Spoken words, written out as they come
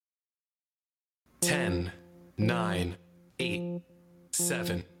10, 9, 8,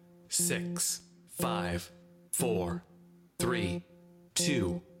 7, 6, 5, 4, 3,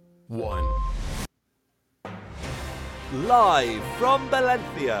 2, 1. Live from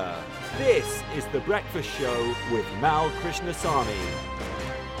Valencia, this is The Breakfast Show with Mal Krishnasamy.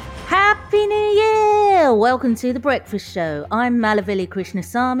 Happy New Year! Welcome to The Breakfast Show. I'm Malavili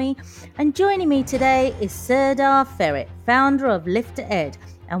Krishnasamy, and joining me today is Serdar Ferit, founder of Lifter Ed,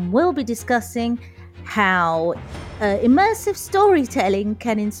 and we'll be discussing how immersive storytelling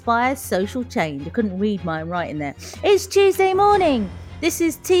can inspire social change. I couldn't read my writing there. It's Tuesday morning. This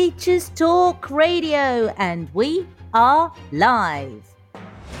is Teachers Talk Radio, and we are live.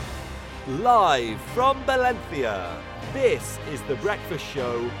 Live from Valencia, this is The Breakfast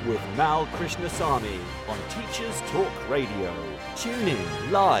Show with Mal Krishnasamy on Teachers Talk Radio. Tune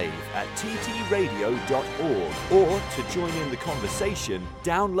in live at ttradio.org, or to join in the conversation,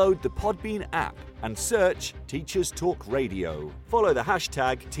 download the Podbean app and search Teachers Talk Radio. Follow the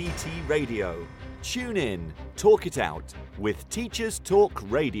hashtag TTRadio. Tune in, talk it out with Teachers Talk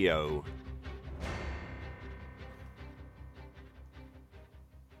Radio.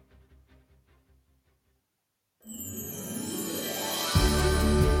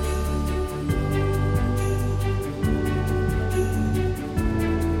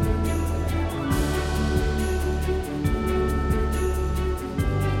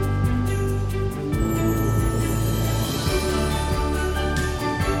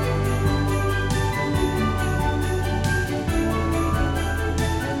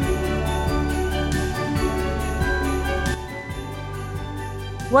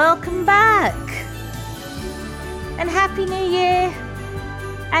 Welcome back, and Happy New Year.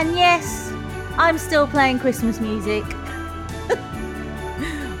 And yes, I'm still playing Christmas music.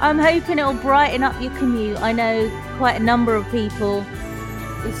 I'm hoping it'll brighten up your commute. I know quite a number of people,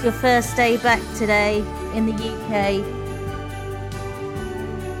 it's your first day back today in the UK.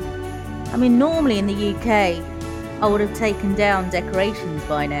 I mean, normally in the UK, I would have taken down decorations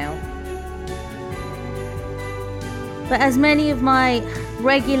by now. But as many of my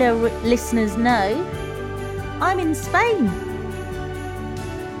regular listeners know, I'm in Spain.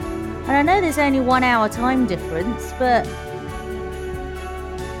 And I know there's only 1 hour time difference, but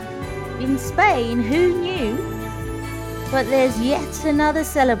in Spain, who knew? But there's yet another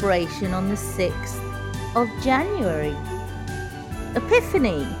celebration on the 6th of January.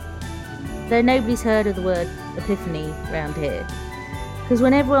 Epiphany. Though nobody's heard of the word Epiphany around here. Because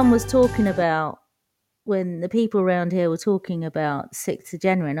when everyone was talking about, when the people around here were talking about 6th of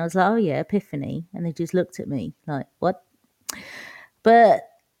January, and I was like, oh yeah, Epiphany. And they just looked at me like, what? But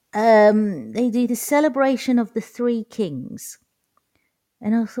they do the celebration of the Three Kings.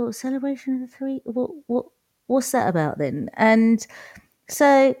 And I thought, celebration of the three, what's that about then? And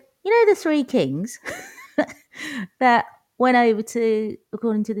so, you know, the Three Kings that went over to,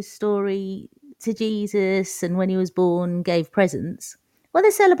 according to the story, to Jesus, and when he was born, gave presents. Well,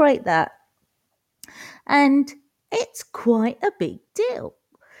 they celebrate that. And it's quite a big deal.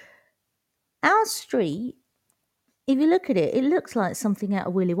 Our street, if you look at it, it looks like something out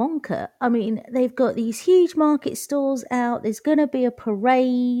of Willy Wonka. I mean, they've got these huge market stalls out. There's going to be a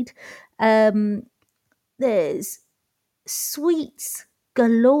parade. There's sweets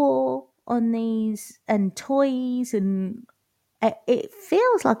galore on these, and toys, and it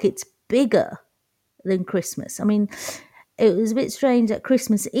feels like it's bigger than Christmas. I mean, it was a bit strange that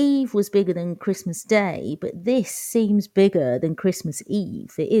Christmas Eve was bigger than Christmas Day, but this seems bigger than Christmas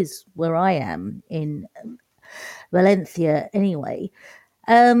Eve. It is where I am in Valencia anyway.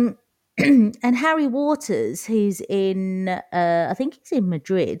 And Harry Waters, who's in, I think he's in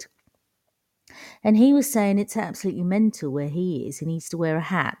Madrid, and he was saying it's absolutely mental where he is. He needs to wear a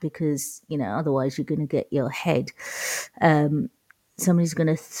hat because, you know, otherwise you're going to get your head. Somebody's going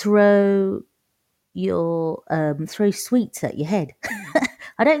to throw sweets at your head.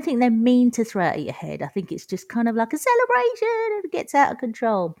 I don't think they mean to throw it at your head. I think it's just kind of like a celebration and it gets out of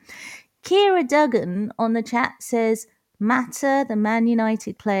control. Kira Duggan on the chat says, Mata, the Man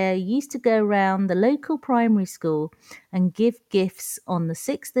United player, used to go around the local primary school and give gifts on the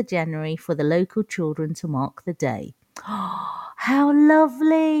 6th of January for the local children to mark the day. Oh, how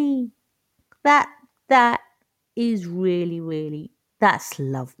lovely. That is really, really, that's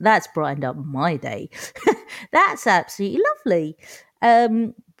love. That's brightened up my day. That's absolutely lovely. I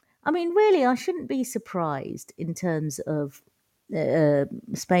mean, really, I shouldn't be surprised in terms of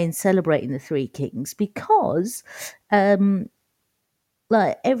Spain celebrating the Three Kings because, like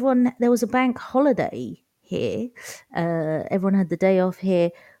everyone, there was a bank holiday here. Everyone had the day off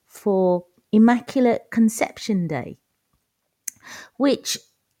here for Immaculate Conception Day, which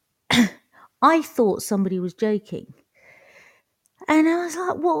I thought somebody was joking. And I was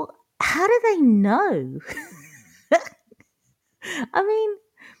like, well, how do they know? I mean,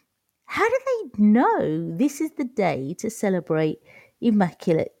 how do they know this is the day to celebrate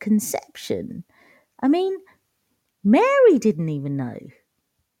Immaculate Conception? I mean, Mary didn't even know.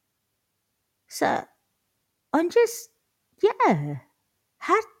 So I'm just, yeah.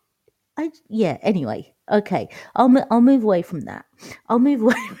 Anyway, okay. I'll move away from that. I'll move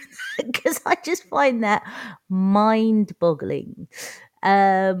away from that because I just find that mind-boggling.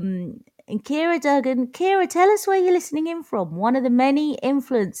 And Kira Duggan, Kira, tell us where you're listening in from. One of the many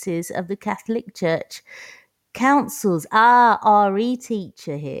influences of the Catholic Church councils. RE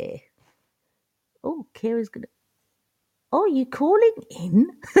teacher here. Oh, Kira's gonna. Oh, you calling in?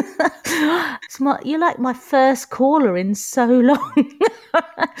 You're like my first caller in so long.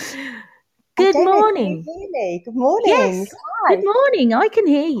 Good morning. Can you hear me? Good morning. Yes. Hi. Good morning. I can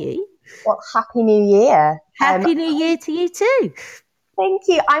hear you. Well, Happy New Year. Happy New Year to you too. Thank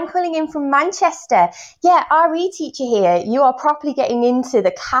you. I'm calling in from Manchester. Yeah, RE teacher here. You are properly getting into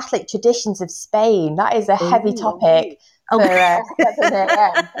the Catholic traditions of Spain. That is a heavy topic. For 7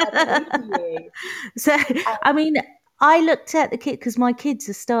 a.m. So, I mean, I looked at the kid because my kids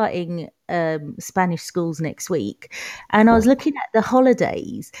are starting Spanish schools next week, and I was looking at the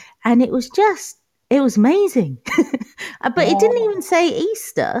holidays, and it was amazing. But it didn't even say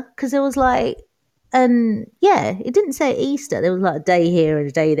Easter because there was like, it didn't say Easter. There was like a day here and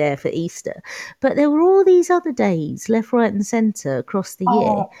a day there for Easter, but there were all these other days left, right, and centre across the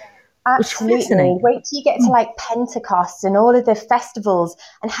year. Absolutely. Wait till you get to like Pentecost and all of the festivals.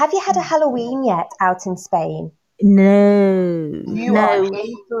 And have you had a Halloween yet out in Spain? No. You are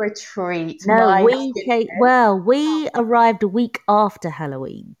in for a treat. No, we arrived a week after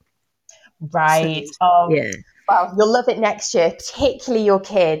Halloween. Right. Yeah. Well, you'll love it next year, particularly your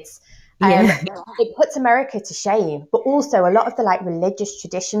kids. It puts America to shame, but also a lot of the like religious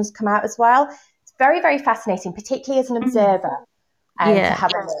traditions come out as well. It's very, very fascinating, particularly as an observer, to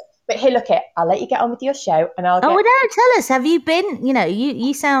have a look. But here, I'll let you get on with your show, and I'll. No, tell us. Have you been?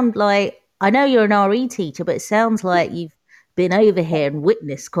 You sound like, I know you're an RE teacher, but it sounds like you've been over here and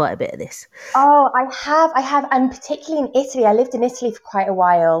witnessed quite a bit of this. Oh, I have, and particularly in Italy. I lived in Italy for quite a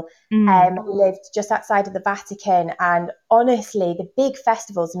while. Lived just outside of the Vatican, and honestly, the big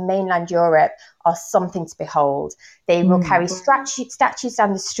festivals in mainland Europe are something to behold. They will carry statues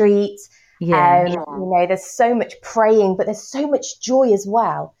down the streets. There's so much praying, but there's so much joy as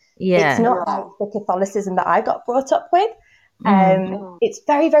well. It's not like the Catholicism that I got brought up with. It's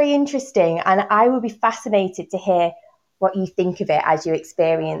very, very interesting, and I will be fascinated to hear what you think of it as you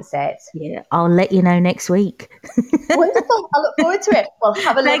experience it. Yeah, I'll let you know next week. Wonderful. I look forward to it. Well,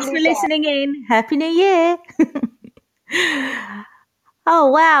 have a Thanks for listening in. Happy New Year.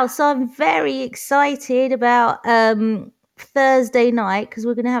 Oh, wow. So I'm very excited about Thursday night because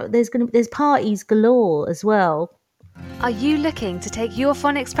there's parties galore as well. Are you looking to take your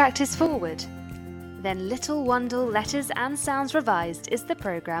phonics practice forward? Then Little Wandle Letters and Sounds Revised is the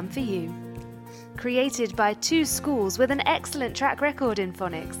programme for you. Created by 2 schools with an excellent track record in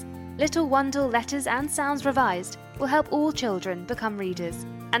phonics, Little Wandle Letters and Sounds Revised will help all children become readers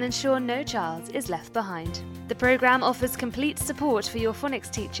and ensure no child is left behind. The programme offers complete support for your phonics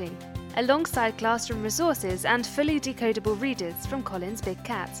teaching, alongside classroom resources and fully decodable readers from Collins Big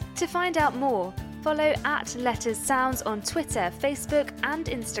Cat. To find out more, follow @LettersSounds on Twitter, Facebook and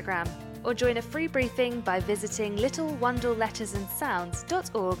Instagram, or join a free briefing by visiting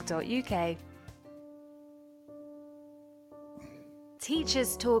littlewandlelettersandsounds.org.uk.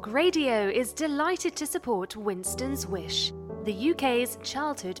 Teachers Talk Radio is delighted to support Winston's Wish, the UK's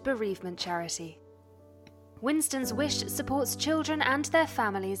childhood bereavement charity. Winston's Wish supports children and their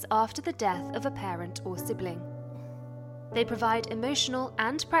families after the death of a parent or sibling. They provide emotional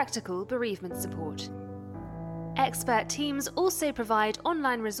and practical bereavement support. Expert teams also provide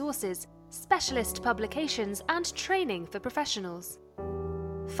online resources, specialist publications, and training for professionals.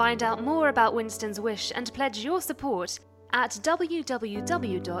 Find out more about Winston's Wish and pledge your support at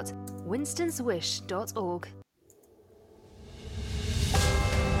www.winstonswish.org.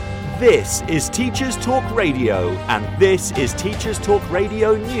 This is Teachers Talk Radio, and this is Teachers Talk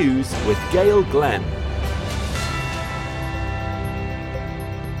Radio News with Gail Glenn.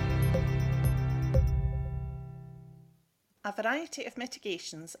 A variety of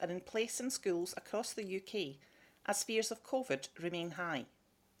mitigations are in place in schools across the UK as fears of COVID remain high.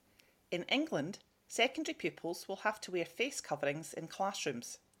 In England, secondary pupils will have to wear face coverings in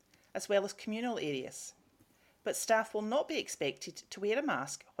classrooms, as well as communal areas, but staff will not be expected to wear a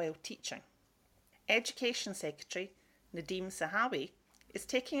mask while teaching. Education Secretary Nadeem Zahawi is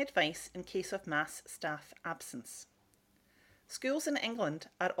taking advice in case of mass staff absence. Schools in England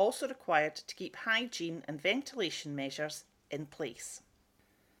are also required to keep hygiene and ventilation measures in place.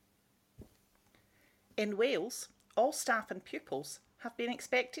 In Wales, all staff and pupils have been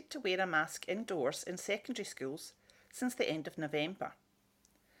expected to wear a mask indoors in secondary schools since the end of November.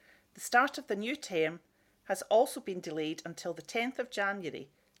 The start of the new term has also been delayed until the 10th of January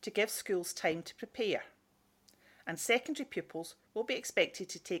to give schools time to prepare, and secondary pupils will be expected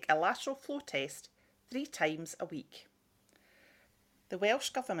to take a lateral flow test 3 times a week. The Welsh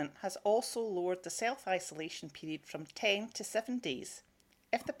Government has also lowered the self-isolation period from 10 to 7 days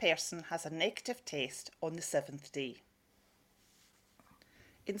if the person has a negative test on the 7th day.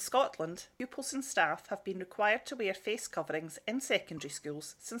 In Scotland, pupils and staff have been required to wear face coverings in secondary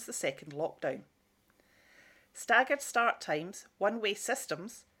schools since the second lockdown. Staggered start times, one-way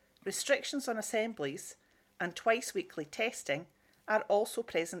systems, restrictions on assemblies and twice-weekly testing are also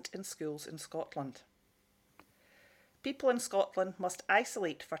present in schools in Scotland. People in Scotland must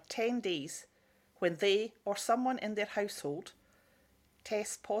isolate for 10 days when they or someone in their household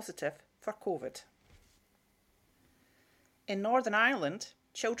tests positive for COVID. In Northern Ireland,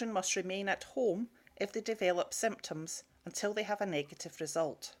 children must remain at home if they develop symptoms until they have a negative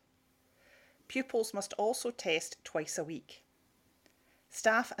result. Pupils must also test twice a week.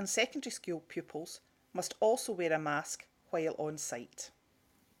 Staff and secondary school pupils must also wear a mask while on site.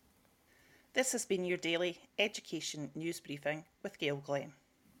 This has been your daily education news briefing with Gail Glenn.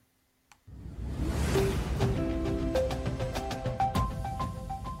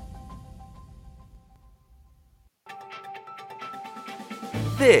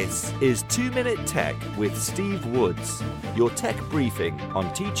 This is 2 Minute Tech with Steve Woods, your tech briefing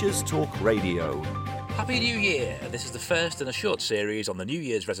on Teachers Talk Radio. Happy New Year! This is the first in a short series on the New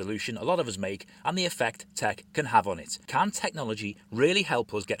Year's resolution a lot of us make and the effect tech can have on it. Can technology really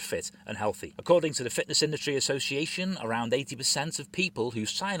help us get fit and healthy? According to the Fitness Industry Association, around 80% of people who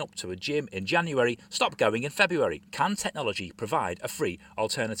sign up to a gym in January stop going in February. Can technology provide a free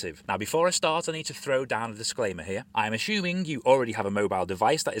alternative? Now, before I start, I need to throw down a disclaimer here. I'm assuming you already have a mobile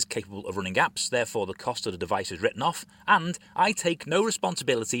device that is capable of running apps, therefore the cost of the device is written off, and I take no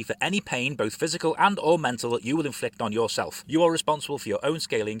responsibility for any pain, both physical and or mental, that you will inflict on yourself. You are responsible for your own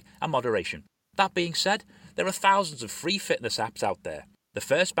scaling and moderation. That being said, there are thousands of free fitness apps out there. The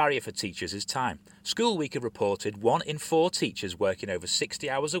first barrier for teachers is time. School Week have reported 1 in 4 teachers working over 60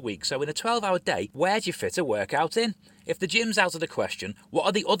 hours a week, so in a 12-hour day, where do you fit a workout in? If the gym's out of the question, what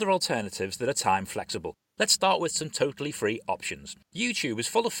are the other alternatives that are time flexible? Let's start with some totally free options. YouTube is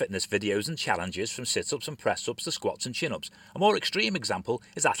full of fitness videos and challenges, from sit-ups and press-ups to squats and chin-ups. A more extreme example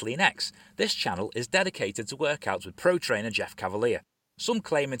is Athlean-X. This channel is dedicated to workouts with pro trainer Jeff Cavalier. Some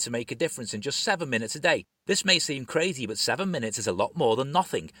claiming to make a difference in just 7 minutes a day. This may seem crazy, but 7 minutes is a lot more than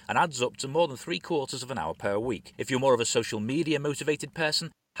nothing and adds up to more than 3/4 of an hour per week. If you're more of a social media motivated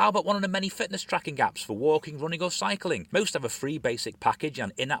person, how about one of the many fitness tracking apps for walking, running or cycling? Most have a free basic package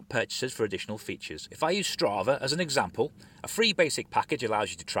and in-app purchases for additional features. If I use Strava as an example, a free basic package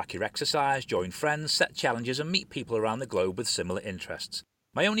allows you to track your exercise, join friends, set challenges and meet people around the globe with similar interests.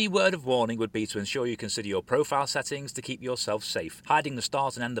 My only word of warning would be to ensure you consider your profile settings to keep yourself safe. Hiding the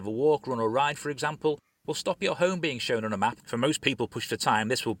start and end of a walk, run or ride, for example, will stop your home being shown on a map. For most people pushed for time,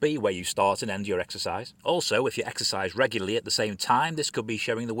 this will be where you start and end your exercise. Also, if you exercise regularly at the same time, this could be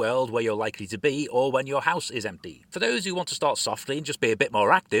showing the world where you're likely to be or when your house is empty. For those who want to start softly and just be a bit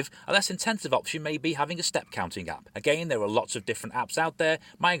more active, a less intensive option may be having a step counting app. Again, there are lots of different apps out there.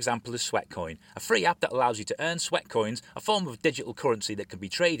 My example is Sweatcoin, a free app that allows you to earn sweat coins, a form of digital currency that can be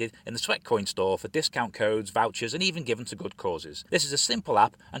traded in the Sweatcoin store for discount codes, vouchers and even given to good causes. This is a simple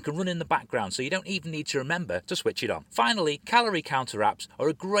app and can run in the background, so you don't even need to remember to switch it on. Finally, calorie counter apps are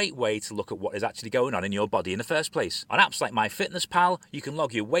a great way to look at what is actually going on in your body in the first place. On apps like MyFitnessPal, you can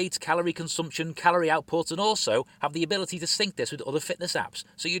log your weight, calorie consumption, calorie output, and also have the ability to sync this with other fitness apps,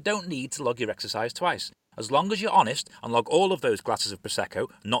 so you don't need to log your exercise twice. As long as you're honest and log all of those glasses of Prosecco,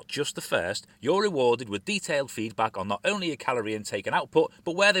 not just the first, you're rewarded with detailed feedback on not only your calorie intake and output,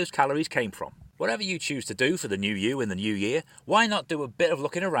 but where those calories came from. Whatever you choose to do for the new you in the new year, why not do a bit of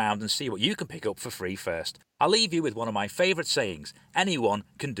looking around and see what you can pick up for free first? I'll leave you with one of my favourite sayings: anyone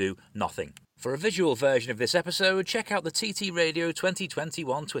can do nothing. For a visual version of this episode, check out the TT Radio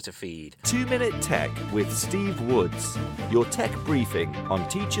 2021 Twitter feed. 2 Minute Tech with Steve Woods, your tech briefing on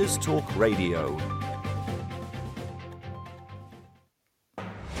Teachers Talk Radio.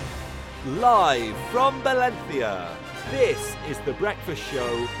 Live from Valencia, this is The Breakfast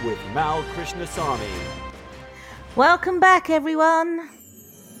Show with Mal Krishnasamy. Welcome back, everyone.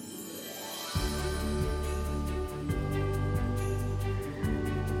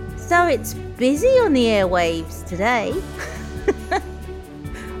 So it's busy on the airwaves today.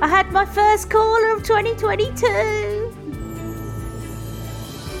 I had my first caller of 2022.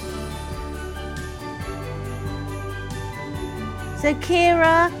 So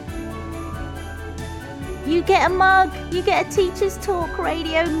Kira, you get a mug. You get a Teachers Talk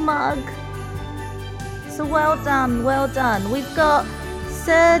Radio mug. So well done, well done. We've got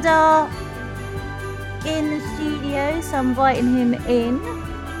Serdar in the studio, so I'm inviting him in.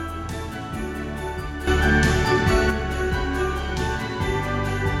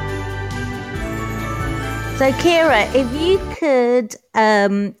 So Kira, if you could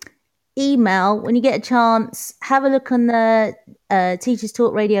email when you get a chance, have a look on the Teachers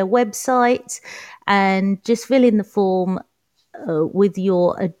Talk Radio website and just fill in the form with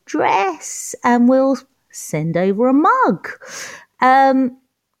your address and we'll send over a mug.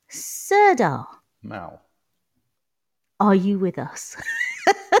 Serdar. Mal. Are you with us?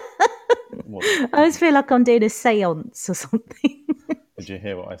 I always feel like I'm doing a seance or something. Did you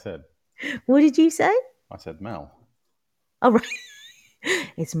hear what I said? What did you say? I said Mal. Oh, right.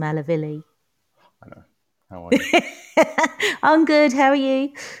 It's Malavilli. I know. How are you? I'm good. How are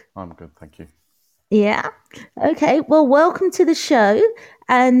you? I'm good, thank you. Yeah. Okay. Well, welcome to the show.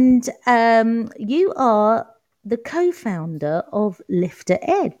 And you are the co-founder of Lifter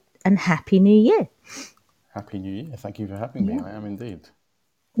Ed. And Happy New Year. Happy New Year. Thank you for having me. I am indeed.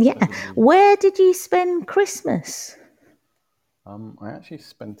 Yeah. Where did you spend Christmas? I actually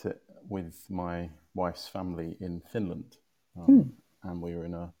spent it with my wife's family in Finland. And we were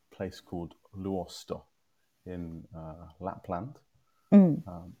in a place called Luosto in Lapland.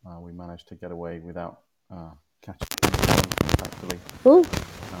 We managed to get away without catching anyone, thankfully.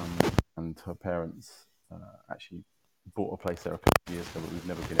 And her parents actually bought a place there a couple of years ago, but we've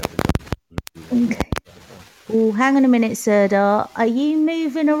never been able to. Okay. Well, hang on a minute, Serdar. Are you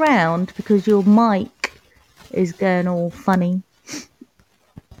moving around because your mic is going all funny?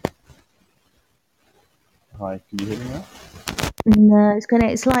 Hi, can you hear me now? No,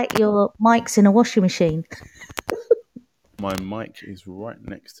 it's like your mic's in a washing machine. My mic is right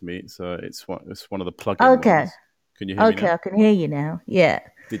next to me. It's one of the plug-in ones. Can you hear me now? Okay, I can hear you now. Yeah.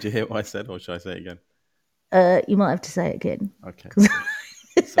 Did you hear what I said, or should I say it again? You might have to say it again. Okay.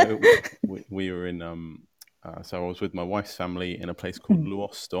 So we were in. So I was with my wife's family in a place called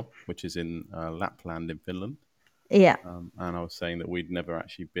Luosto, which is in Lapland in Finland. Yeah. And I was saying that we'd never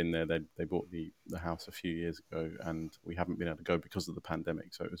actually been there. They bought the house a few years ago, and we haven't been able to go because of the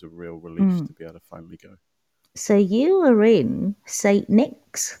pandemic. So it was a real relief to be able to finally go. So you were in St.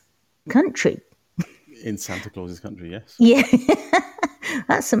 Nick's country. In Santa Claus's country, yes. Yeah.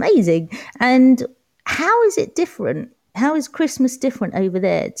 That's amazing. And how is it different? How is Christmas different over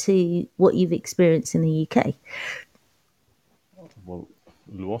there to what you've experienced in the UK? Well,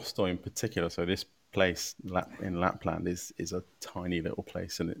 Luosto in particular, so this place in Lapland is a tiny little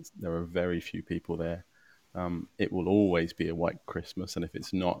place, and there are very few people there. It will always be a white Christmas, and if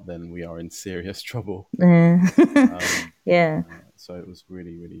it's not, then we are in serious trouble. Yeah. So it was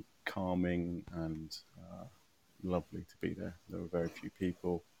really, really calming and lovely to be there. There were very few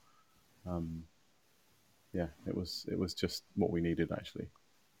people. Yeah, it was just what we needed, actually.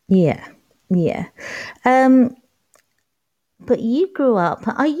 Yeah. But you grew up.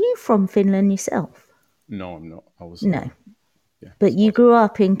 Are you from Finland yourself? No, I'm not. I was no. Yeah, but you grew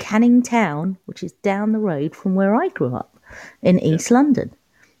up in Canning Town, which is down the road from where I grew up in East London.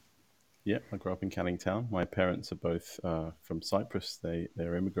 Yeah, I grew up in Canning Town. My parents are both from Cyprus.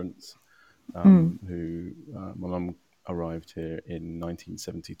 They're immigrants who my mum arrived here in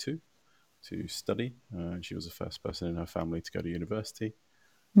 1972 to study. She was the first person in her family to go to university.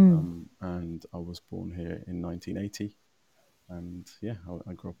 And I was born here in 1980. And yeah,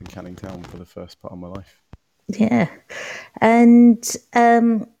 I grew up in Canning Town for the first part of my life. Yeah. And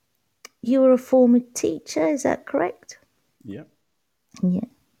you were a former teacher, is that correct? Yeah. Yeah.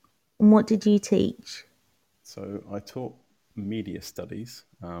 And what did you teach? So I taught media studies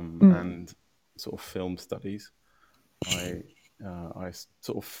and sort of film studies. I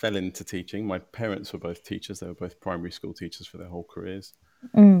sort of fell into teaching. My parents were both teachers. They were both primary school teachers for their whole careers.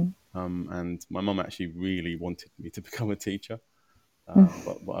 And my mum actually really wanted me to become a teacher,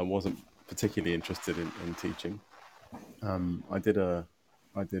 but I wasn't particularly interested in teaching. I did a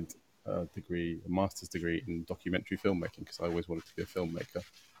master's degree in documentary filmmaking because I always wanted to be a filmmaker.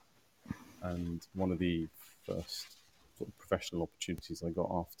 And one of the first sort of professional opportunities I got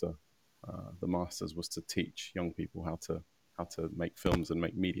after the master's was to teach young people how to make films and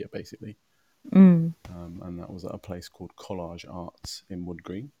make media, basically. And that was at a place called Collage Arts in Wood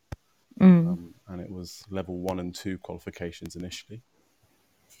Green. And it was level 1 and 2 qualifications initially.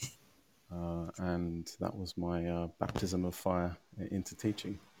 and that was my baptism of fire into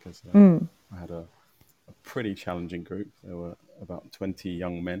teaching, because I had a pretty challenging group. There were about 20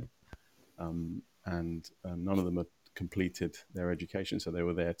 young men, and none of them had completed their education, so they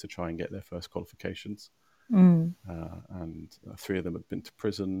were there to try and get their first qualifications. And 3 of them had been to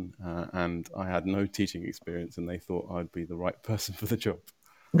prison, and I had no teaching experience, and they thought I'd be the right person for the job.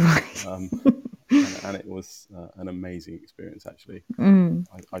 Right. And it was an amazing experience, actually.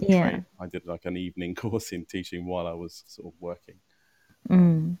 I did like an evening course in teaching while I was sort of working.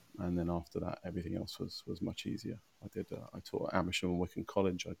 And then after that, everything else was much easier. I taught at Amersham and Wycombe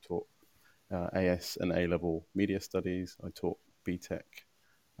College. I taught AS and A-level media studies. I taught BTEC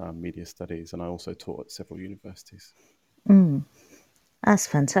media studies, and I also taught at several universities. That's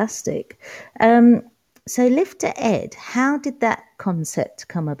fantastic. So Lift to Ed, how did that concept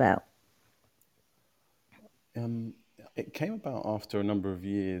come about? It came about after a number of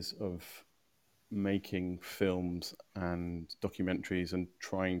years of making films and documentaries and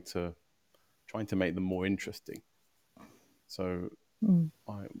trying to make them more interesting. So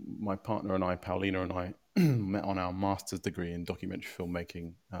my partner and I, Paulina and I, met on our master's degree in documentary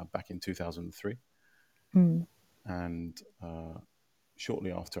filmmaking back in 2003. And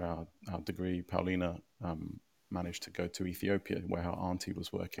shortly after our degree, Paulina managed to go to Ethiopia, where her auntie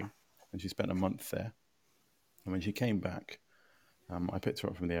was working, and she spent a month there. And when she came back, I picked her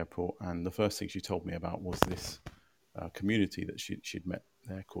up from the airport, and the first thing she told me about was this community that she'd met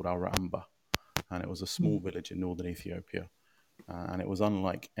there called Aramba. And it was a small village in northern Ethiopia. And it was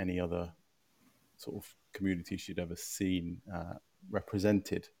unlike any other sort of community she'd ever seen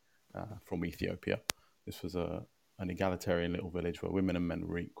represented from Ethiopia. This was an egalitarian little village where women and men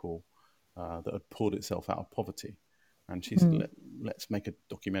were equal, that had pulled itself out of poverty. And she said, let's make a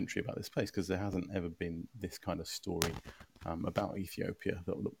documentary about this place, because there hasn't ever been this kind of story about Ethiopia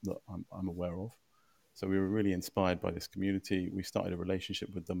that I'm aware of. So we were really inspired by this community. We started a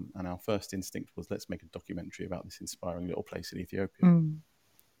relationship with them, and our first instinct was, let's make a documentary about this inspiring little place in Ethiopia.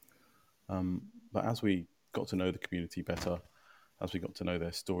 But as we got to know the community better, as we got to know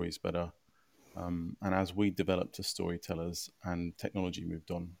their stories better, and as we developed as storytellers and technology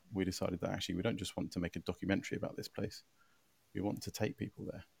moved on, we decided that actually we don't just want to make a documentary about this place. We want to take people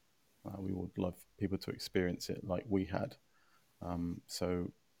there. We would love people to experience it like we had.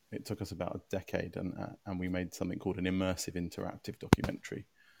 So it took us about a decade, and we made something called an immersive interactive documentary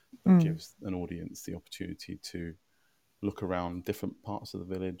that gives an audience the opportunity to look around different parts of the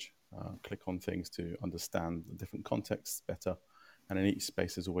village, click on things to understand the different contexts better. And in each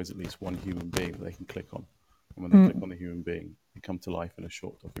space, there's always at least one human being that they can click on. And when they click on the human being, they come to life in a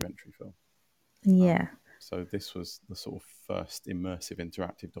short documentary film. Yeah. So this was the sort of first immersive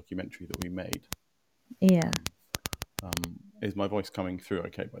interactive documentary that we made. Yeah. Is my voice coming through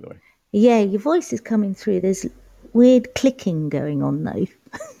okay, by the way? Yeah, your voice is coming through. There's weird clicking going on, though.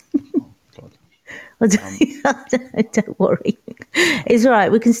 Oh, God. Don't worry. It's all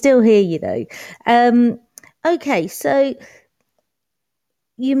right. We can still hear you, though. Okay, so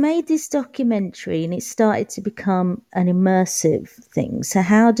you made this documentary and it started to become an immersive thing. So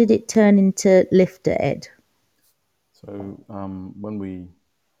how did it turn into Lift to Ed? So when we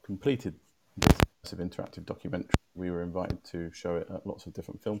completed this massive interactive documentary, we were invited to show it at lots of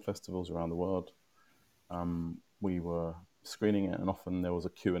different film festivals around the world. We were screening it, and often there was a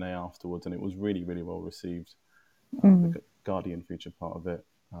Q&A afterwards, and it was really, really well received. The Guardian featured part of it.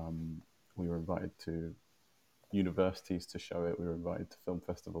 We were invited to universities to show it. We were invited to film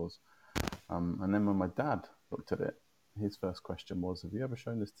festivals. And then when my dad looked at it, his first question was, have you ever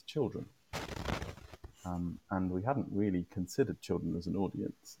shown this to children? And we hadn't really considered children as an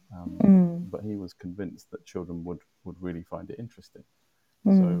audience, but he was convinced that children would really find it interesting.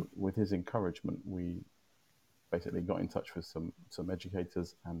 So with his encouragement, we basically got in touch with some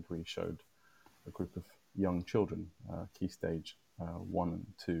educators, and we showed a group of young children, key stage 1 and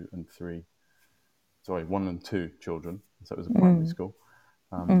 2 and 3. Sorry, 1 and 2 children. So it was a primary school.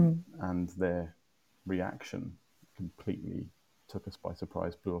 And their reaction completely took us by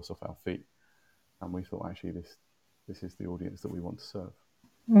surprise, blew us off our feet. And we thought, actually, this is the audience that we want to serve.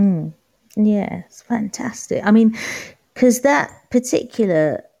 Yeah, it's fantastic. I mean, because that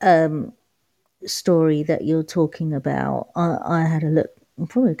particular story that you're talking about, I had a look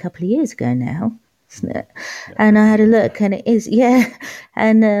probably a couple of years ago now, isn't it? Yeah, and I had a look, and it is,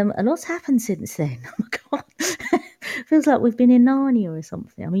 and a lot's happened since then. Oh my God. Feels like we've been in Narnia or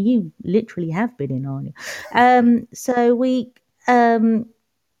something. I mean, you literally have been in Narnia. So we,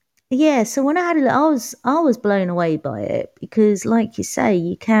 so when I had a look, I was blown away by it, because like you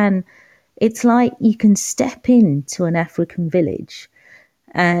say, it's like you can step into an African village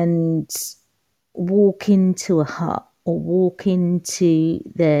and walk into a hut or walk into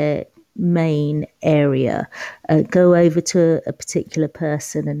their main area, go over to a particular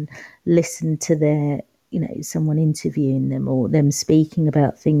person and listen to their, someone interviewing them or them speaking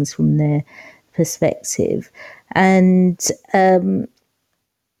about things from their perspective. And I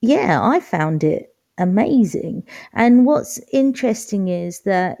found it amazing. And what's interesting is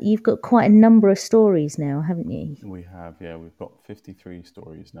that you've got quite a number of stories now, haven't you? We have, yeah. We've got 53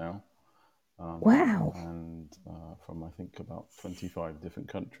 stories now. Wow. And from, I think, about 25 different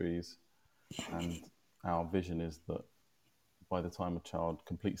countries. And our vision is that by the time a child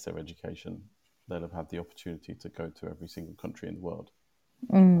completes their education, they'll have had the opportunity to go to every single country in the world.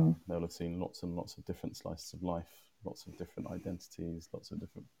 They'll have seen lots and lots of different slices of life, lots of different identities, lots of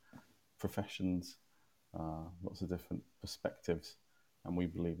different professions, lots of different perspectives. And we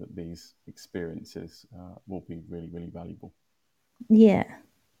believe that these experiences will be really, really valuable. Yeah.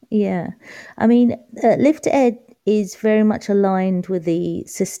 I mean, Lift Ed is very much aligned with the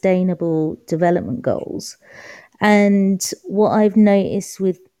Sustainable Development Goals. And what I've noticed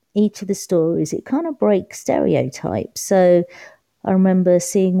with each of the stories, it kind of breaks stereotypes. So I remember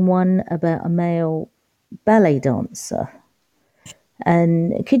seeing one about a male ballet dancer.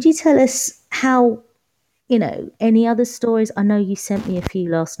 And could you tell us how, any other stories? I know you sent me a few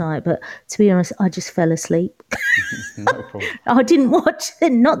last night, but to be honest, I just fell asleep. No problem. I didn't watch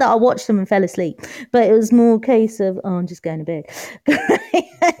them. Not that I watched them and fell asleep, but it was more a case of, I'm just going to bed.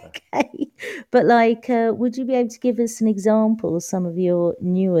 Okay. But would you be able to give us an example of some of your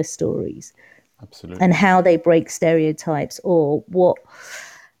newer stories? Absolutely. And how they break stereotypes, or what,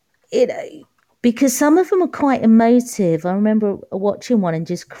 because some of them are quite emotive. I remember watching one and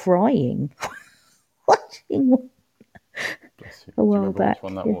just crying. Watching one Bless you. a while Do you remember back. which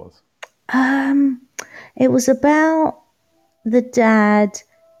one that was? It was about the dad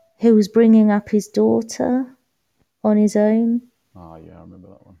who was bringing up his daughter on his own. Ah, yeah, I remember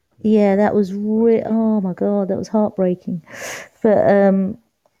that one. Yeah, that was oh my God, that was heartbreaking. But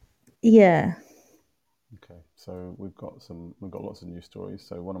yeah. Okay, so we've got lots of news stories.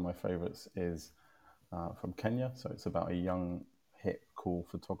 So one of my favourites is from Kenya. So it's about a young, hip, cool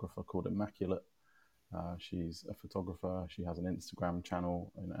photographer called Immaculate. She's a photographer. She has an Instagram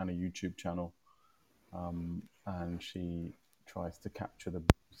channel and a YouTube channel, and she tries to capture the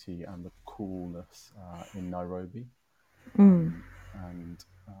beauty and the coolness in Nairobi, and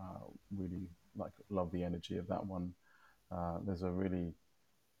really love the energy of that one. There's a really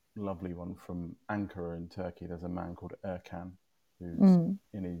lovely one from Ankara in Turkey. There's a man called Erkan who's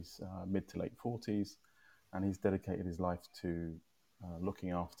in his mid to late 40s, and he's dedicated his life to looking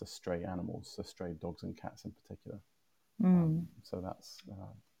after stray animals, so stray dogs and cats in particular. So that's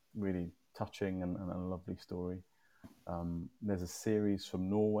really touching and a lovely story. There's a series from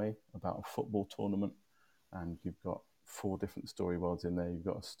Norway about a football tournament, and you've got 4 different story worlds in there. You've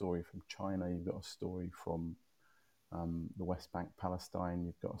got a story from China, you've got a story from the West Bank, Palestine,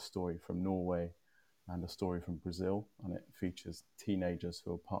 you've got a story from Norway, and a story from Brazil, and it features teenagers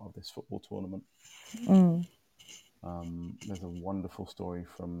who are part of this football tournament. There's a wonderful story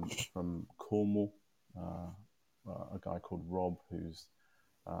from Cornwall, a guy called Rob, who's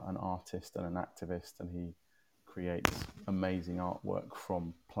an artist and an activist, and he creates amazing artwork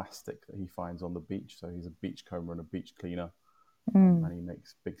from plastic that he finds on the beach. So he's a beachcomber and a beach cleaner, and he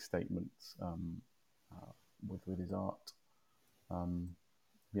makes big statements with his art.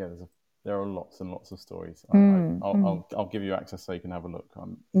 There are lots and lots of stories. I'll give you access so you can have a look.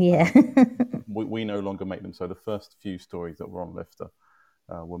 We no longer make them. So the first few stories that were on Lifter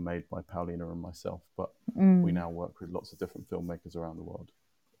were made by Paulina and myself, but we now work with lots of different filmmakers around the world.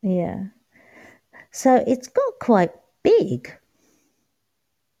 Yeah. So it's got quite big.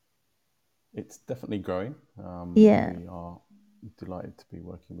 It's definitely growing. We are delighted to be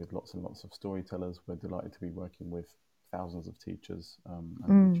working with lots and lots of storytellers. We're delighted to be working with thousands of teachers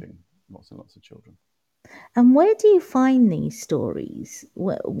and reaching lots and lots of children. And where do you find these stories?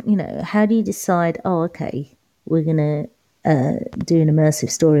 How do you decide, okay, we're going to do an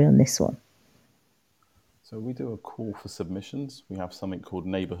immersive story on this one? So we do a call for submissions. We have something called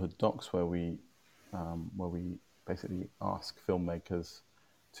Neighbourhood Docs where we basically ask filmmakers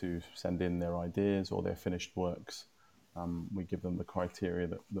to send in their ideas or their finished works. We give them the criteria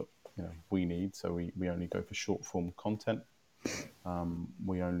that we need. So we only go for short form content.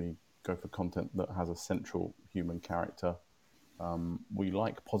 We only go for content that has a central human character. We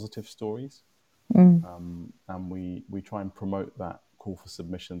like positive stories, and we try and promote that call for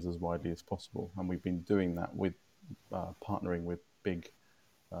submissions as widely as possible. And we've been doing that with partnering with big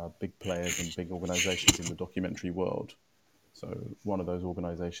players and big organisations in the documentary world. So one of those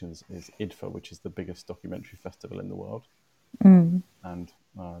organisations is IDFA, which is the biggest documentary festival in the world. And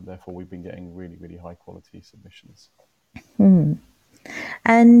therefore we've been getting really, really high quality submissions.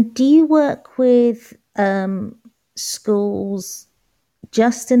 And do you work with schools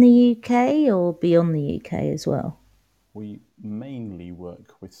just in the UK or beyond the UK as well? We mainly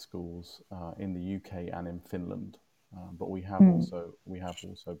work with schools in the UK and in Finland, but we have also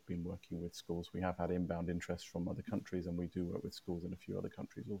been working with schools. We have had inbound interest from other countries, and we do work with schools in a few other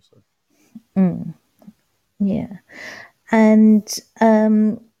countries also. Yeah. And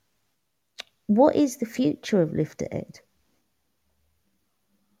what is the future of Lifter Ed?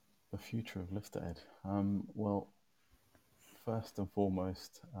 The future of Lifter Ed. Well, first and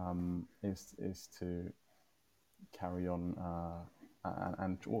foremost is to carry on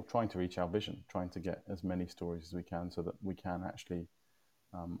and trying to reach our vision, trying to get as many stories as we can, so that we can actually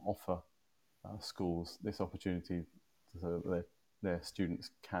offer schools this opportunity, so that their students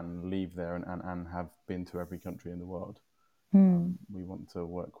can leave there and have been to every country in the world. We want to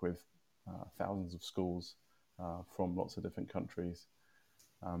work with thousands of schools from lots of different countries.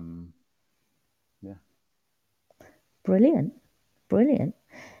 Brilliant.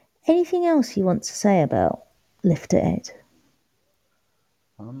 Anything else you want to say about Lifter Ed?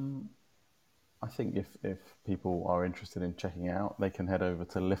 I think if people are interested in checking it out, they can head over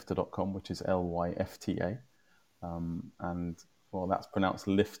to lifter.com, which is LYFTA. And well, that's pronounced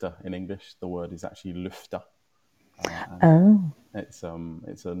lifter in English. The word is actually lufta. It's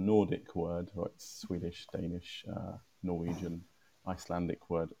a Nordic word, or it's Swedish, Danish, Norwegian, Icelandic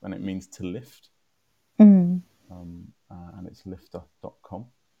word, and it means to lift. And it's lifter.com.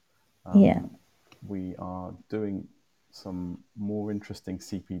 We are doing some more interesting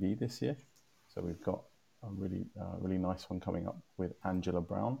CPD this year. So we've got a really nice one coming up with Angela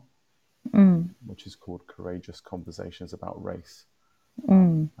Brown, which is called Courageous Conversations About Race.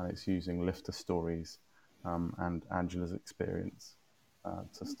 And it's using Lifter stories and Angela's experience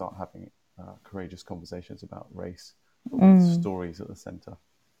to start having courageous conversations about race, but with stories at the centre.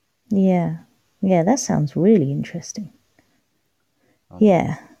 Yeah, that sounds really interesting.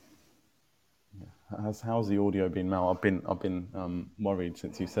 How's the audio been, Mal? I've been worried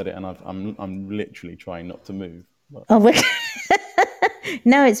since you said it, and I'm literally trying not to move. But...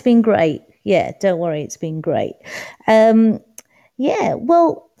 No, it's been great. Yeah, don't worry, it's been great. Well,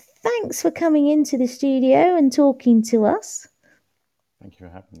 thanks for coming into the studio and talking to us. Thank you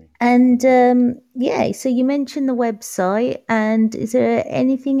for having me. And so you mentioned the website, and is there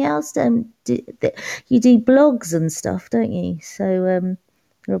anything else? You do blogs and stuff, don't you? So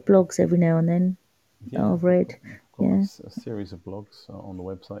there are blogs every now and then. I've read. A series of blogs on the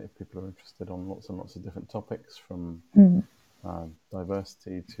website if people are interested on lots and lots of different topics, from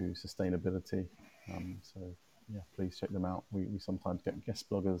diversity to sustainability. Please check them out. We sometimes get guest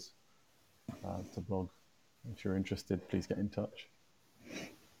bloggers to blog. If you're interested, please get in touch.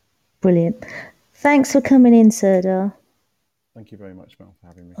 Brilliant. Thanks for coming in, Serdar. Thank you very much, Mel, for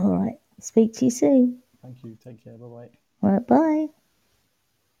having me. All right. Speak to you soon. Thank you. Take care. Bye-bye. All right. Bye.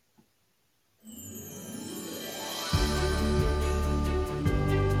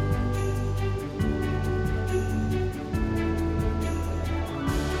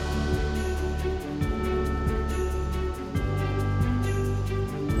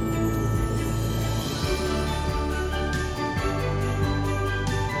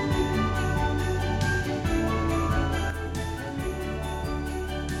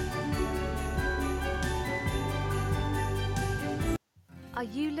 Are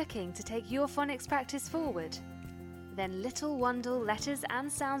you looking to take your phonics practice forward? Then Little Wandle Letters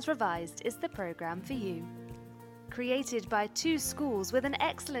and Sounds Revised is the programme for you. Created by two schools with an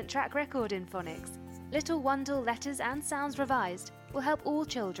excellent track record in phonics, Little Wandle Letters and Sounds Revised will help all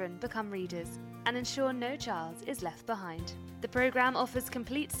children become readers and ensure no child is left behind. The programme offers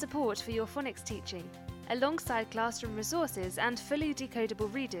complete support for your phonics teaching, alongside classroom resources and fully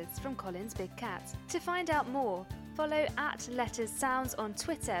decodable readers from Collins Big Cat. To find out more, follow @LettersSounds on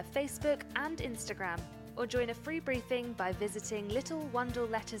Twitter, Facebook and Instagram, or join a free briefing by visiting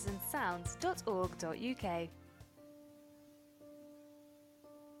littlewandlelettersandsounds.org.uk.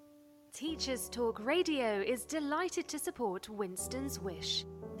 Teachers Talk Radio is delighted to support Winston's Wish,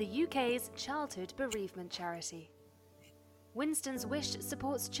 the UK's childhood bereavement charity. Winston's Wish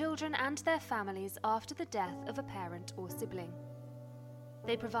supports children and their families after the death of a parent or sibling.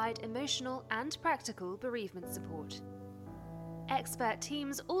 They provide emotional and practical bereavement support. Expert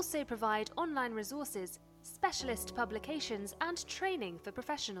teams also provide online resources, specialist publications, and training for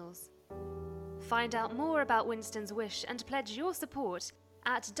professionals. Find out more about Winston's Wish and pledge your support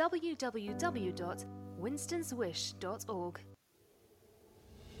at www.winston'swish.org. winstonswish.org.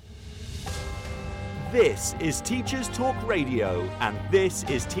 This is Teachers Talk Radio, and this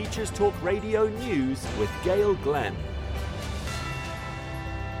is Teachers Talk Radio News with Gail Glenn.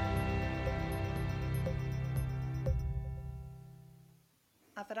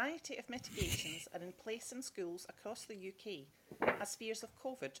 A variety of mitigations are in place in schools across the UK as fears of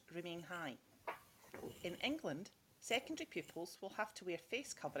COVID remain high. In England, secondary pupils will have to wear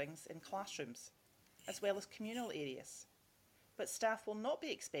face coverings in classrooms, as well as communal areas, but staff will not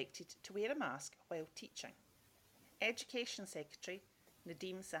be expected to wear a mask while teaching. Education Secretary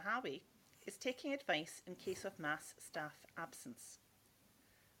Nadeem Zahawi is taking advice in case of mass staff absence.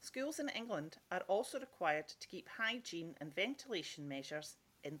 Schools in England are also required to keep hygiene and ventilation measures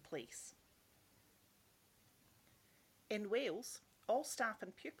in place. In Wales, all staff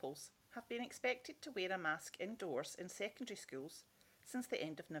and pupils have been expected to wear a mask indoors in secondary schools since the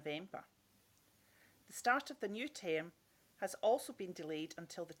end of November. The start of the new term has also been delayed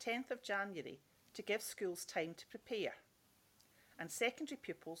until the 10th of January to give schools time to prepare, and secondary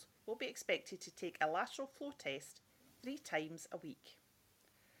pupils will be expected to take a lateral flow test 3 times a week.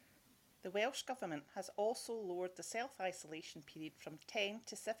 The Welsh Government has also lowered the self-isolation period from 10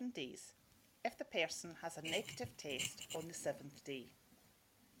 to 7 days if the person has a negative test on the 7th day.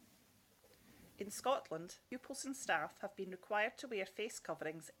 In Scotland, pupils and staff have been required to wear face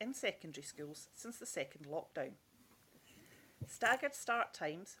coverings in secondary schools since the second lockdown. Staggered start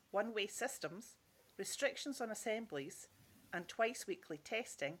times, one-way systems, restrictions on assemblies, and twice-weekly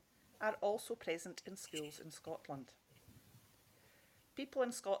testing are also present in schools in Scotland. People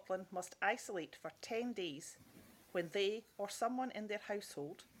in Scotland must isolate for 10 days when they or someone in their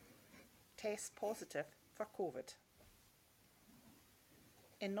household tests positive for COVID.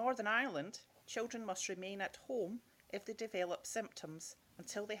 In Northern Ireland, children must remain at home if they develop symptoms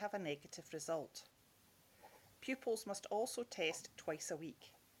until they have a negative result. Pupils must also test twice a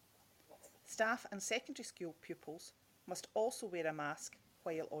week. Staff and secondary school pupils must also wear a mask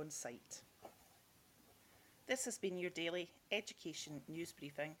while on site. This has been your daily education news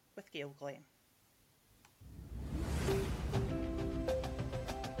briefing with Gail Glenn.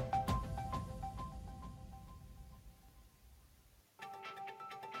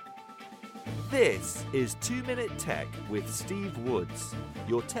 This is 2 Minute Tech with Steve Woods,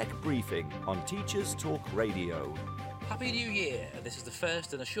 your tech briefing on Teachers Talk Radio. Happy New Year! This is the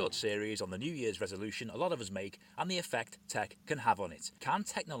first in a short series on the New Year's resolution a lot of us make and the effect tech can have on it. Can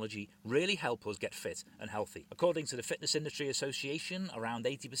technology really help us get fit and healthy? According to the Fitness Industry Association, around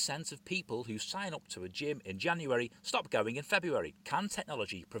 80% of people who sign up to a gym in January stop going in February. Can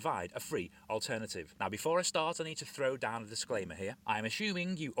technology provide a free alternative? Now, before I start, I need to throw down a disclaimer here. I'm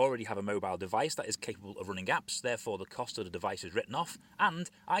assuming you already have a mobile device that is capable of running apps, therefore the cost of the device is written off, and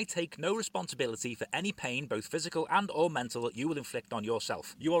I take no responsibility for any pain, both physical and or mental, that you will inflict on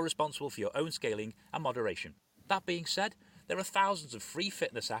yourself. You are responsible for your own scaling and moderation. That being said, there are thousands of free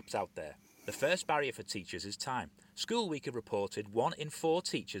fitness apps out there. The first barrier for teachers is time. School Week have reported 1 in 4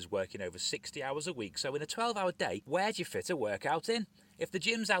 teachers working over 60 hours a week, so in a 12-hour day, where do you fit a workout in? If the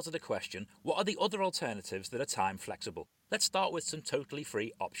gym's out of the question, what are the other alternatives that are time flexible? Let's start with some totally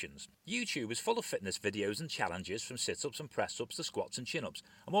free options. YouTube is full of fitness videos and challenges, from sit-ups and press-ups to squats and chin-ups.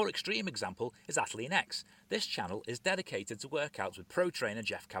 A more extreme example is Athlean-X. This channel is dedicated to workouts with pro trainer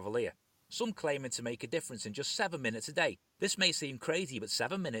Jeff Cavalier. Some claiming to make a difference in just 7 minutes a day. This may seem crazy, but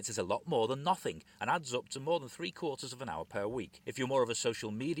 7 minutes is a lot more than nothing and adds up to more than 3/4 of an hour per week. If you're more of a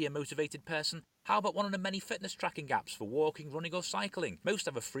social media motivated person, how about one of the many fitness tracking apps for walking, running or cycling? Most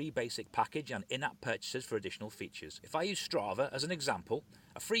have a free basic package and in-app purchases for additional features. If I use Strava as an example,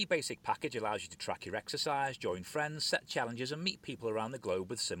 a free basic package allows you to track your exercise, join friends, set challenges and meet people around the globe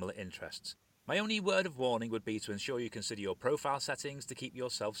with similar interests. My only word of warning would be to ensure you consider your profile settings to keep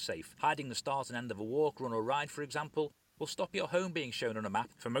yourself safe. Hiding the start and end of a walk, run or ride, for example, will stop your home being shown on a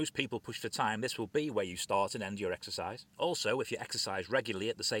map. For most people pushed for time, this will be where you start and end your exercise. Also, if you exercise regularly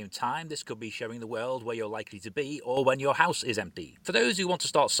at the same time, this could be showing the world where you're likely to be or when your house is empty. For those who want to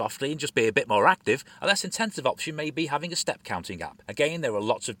start softly and just be a bit more active, a less intensive option may be having a step counting app. Again, there are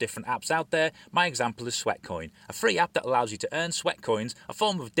lots of different apps out there. My example is Sweatcoin, a free app that allows you to earn sweat coins, a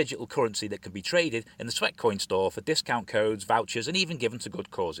form of digital currency that can be traded in the Sweatcoin store for discount codes, vouchers and even given to good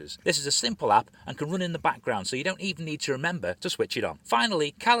causes. This is a simple app and can run in the background, so you don't even need to remember to switch it on.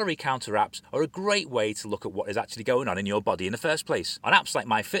 Finally, calorie counter apps are a great way to look at what is actually going on in your body in the first place. On apps like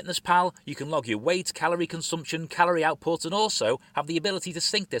MyFitnessPal, you can log your weight, calorie consumption, calorie output, and also have the ability to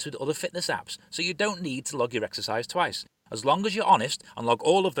sync this with other fitness apps, so you don't need to log your exercise twice. As long as you're honest and log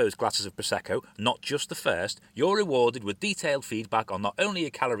all of those glasses of Prosecco, not just the first, you're rewarded with detailed feedback on not only your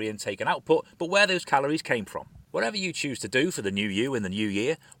calorie intake and output, but where those calories came from. Whatever you choose to do for the new you in the new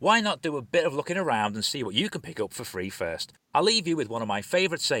year, why not do a bit of looking around and see what you can pick up for free first? I'll leave you with one of my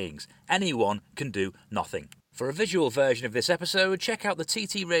favourite sayings: anyone can do nothing. For a visual version of this episode, check out the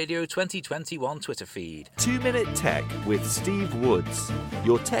TT Radio 2021 Twitter feed. 2 Minute Tech with Steve Woods,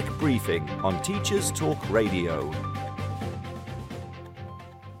 your tech briefing on Teachers Talk Radio.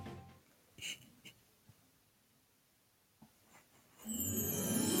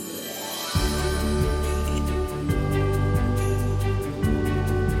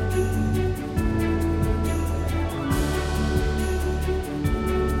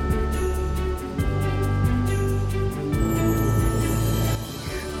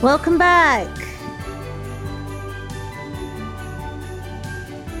 Welcome back.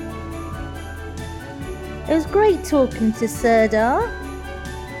 It was great talking to Serdar.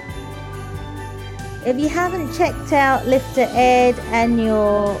 If you haven't checked out Lifter Ed and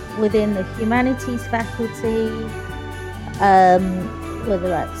you're within the humanities faculty, whether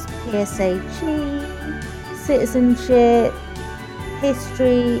that's PSHE, citizenship,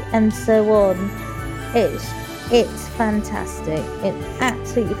 history, and so on, it's fantastic. It's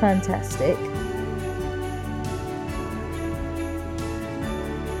absolutely fantastic.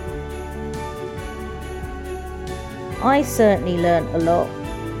 I certainly learnt a lot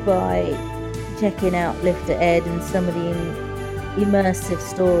by checking out Lifter Ed and some of the immersive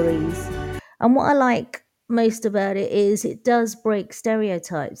stories. And what I like most about it is it does break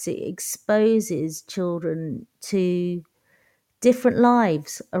stereotypes. It exposes children to different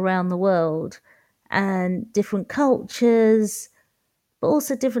lives around the world and different cultures, but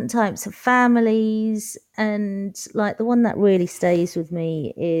also different types of families. And like the one that really stays with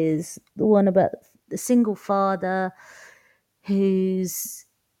me is the one about the single father who's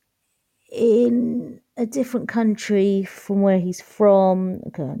in a different country from where he's from.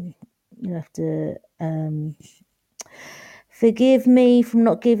 Okay, you have to forgive me from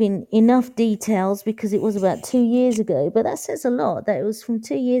not giving enough details because it was about 2 years ago, but that says a lot that it was from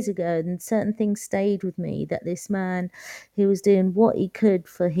 2 years ago, and certain things stayed with me, that this man, he was doing what he could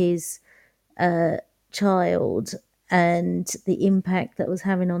for his child and the impact that was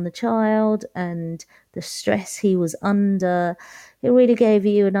having on the child and the stress he was under. It really gave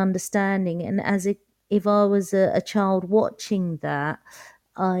you an understanding, and if I was a child watching that,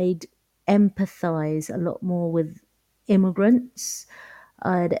 I'd empathize a lot more with immigrants.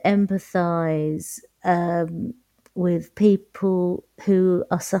 I'd empathize with people who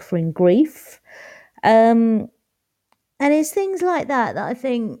are suffering grief. And it's things like that that I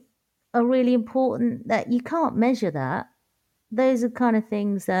think are really important, that you can't measure that. Those are kind of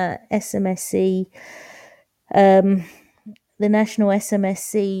things that SMSC, the National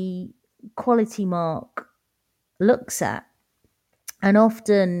SMSC quality mark looks at. And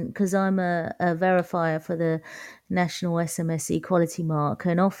often, because I'm a verifier for the National SMSC quality mark,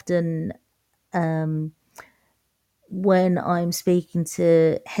 and often when I'm speaking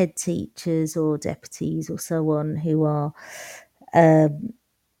to head teachers or deputies or so on who are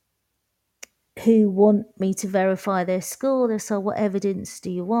who want me to verify their school, they say, what evidence do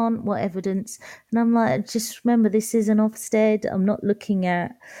you want? What evidence? And I'm like, just remember, this is an Ofsted. I'm not looking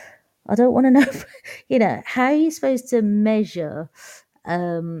at, I don't want to know, how are you supposed to measure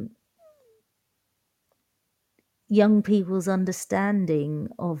young people's understanding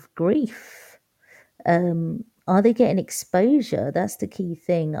of grief? Are they getting exposure? That's the key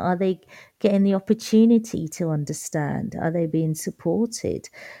thing. Are they getting the opportunity to understand? Are they being supported?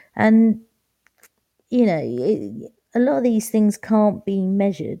 And, a lot of these things can't be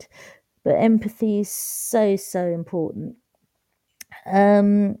measured, but empathy is so, so important.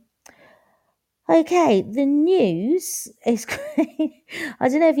 Okay, the news is great. I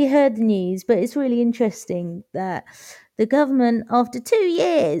don't know if you heard the news, but it's really interesting that the government, after 2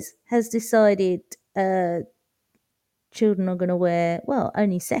 years, has decided children are going to wear,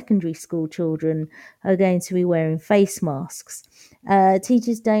 only secondary school children are going to be wearing face masks.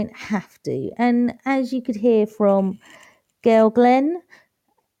 Teachers don't have to. And as you could hear from Gail Glenn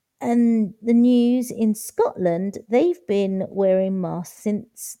and the news in Scotland, they've been wearing masks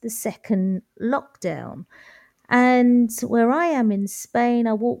since the second lockdown. And where I am in Spain,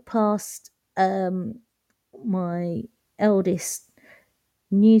 I walked past my eldest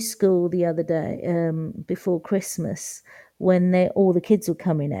new school the other day before Christmas, when all the kids were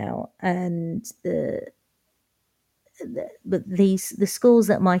coming out, and the schools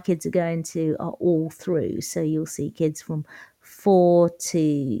that my kids are going to are all through, so you'll see kids from 4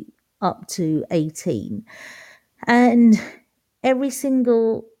 to up to 18, And every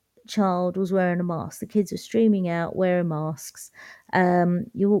single child was wearing a mask. The kids were streaming out wearing masks.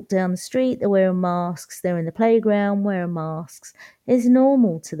 You walk down the street, they're wearing masks. They're in the playground wearing masks. It's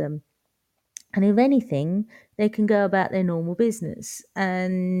normal to them. And if anything, they can go about their normal business.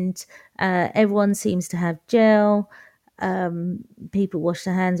 And everyone seems to have gel. People wash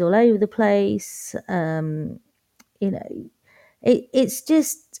their hands all over the place. It's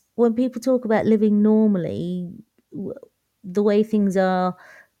just when people talk about living normally, the way things are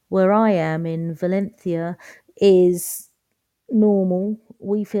where I am in Valencia is normal.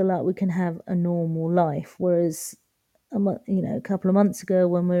 We feel like we can have a normal life, whereas a couple of months ago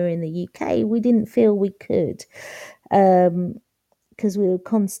when we were in the UK, we didn't feel we could, because we were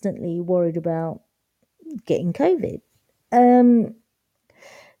constantly worried about getting COVID.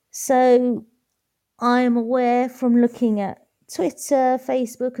 So I am aware from looking at Twitter,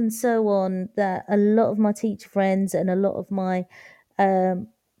 Facebook, and so on that a lot of my teacher friends and a lot of my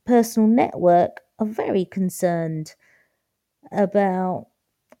personal network are very concerned about,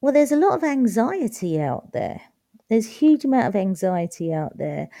 well, there's a lot of anxiety out there. There's a huge amount of anxiety out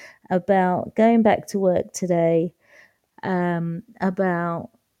there about going back to work today, about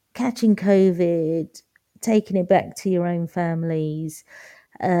catching COVID, taking it back to your own families,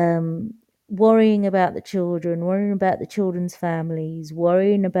 worrying about the children, worrying about the children's families,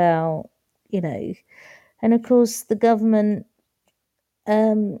 worrying about, and of course the government.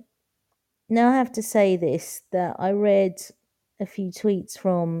 Now I have to say this, that I read a few tweets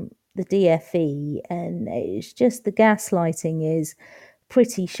from the DFE, and it's just the gaslighting is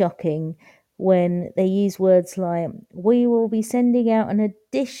pretty shocking when they use words like, we will be sending out an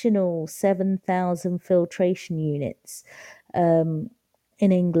additional 7,000 filtration units in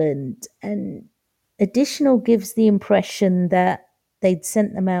England. And additional gives the impression that they'd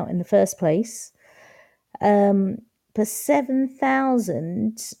sent them out in the first place. But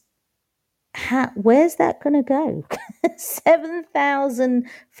 7,000... where's that going to go? 7,000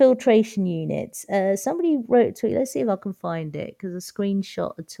 filtration units. Somebody wrote a tweet. Let's see if I can find it, because I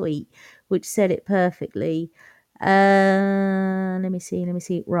screenshot a tweet which said it perfectly. Let me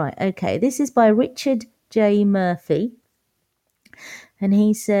see. Right. Okay. This is by Richard J. Murphy. And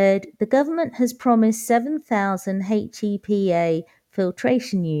he said, the government has promised 7,000 HEPA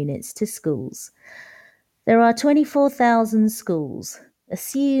filtration units to schools. There are 24,000 schools.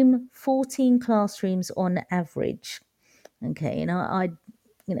 Assume 14 classrooms on average. Okay, and I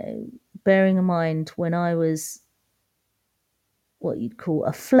bearing in mind when I was what you'd call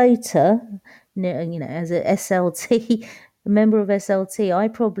a floater, as a SLT, a member of SLT, I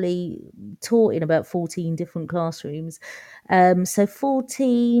probably taught in about 14 different classrooms. So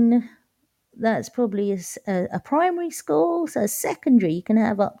 14, that's probably a primary school. So secondary, you can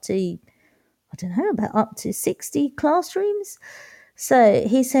have up to, up to 60 classrooms. So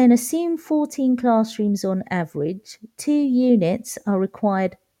he's saying assume 14 classrooms on average, 2 units are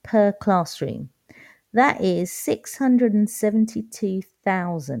required per classroom. That is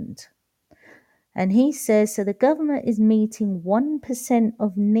 672,000. And he says, so the government is meeting 1%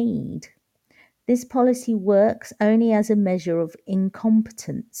 of need. This policy works only as a measure of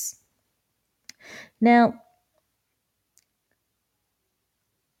incompetence. Now,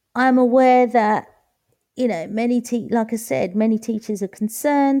 I'm aware that many teachers are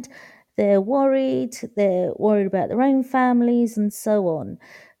concerned, they're worried about their own families and so on.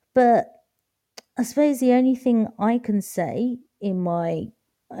 But I suppose the only thing I can say in my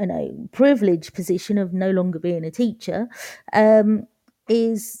privileged position of no longer being a teacher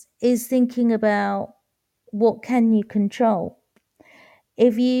is thinking about what can you control.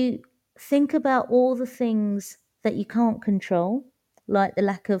 If you think about all the things that you can't control, like the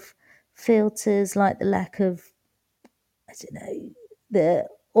lack of filters, like the lack of,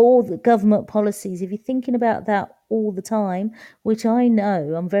 all the government policies, if you're thinking about that all the time, which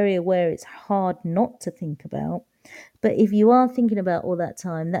I'm very aware it's hard not to think about, but if you are thinking about all that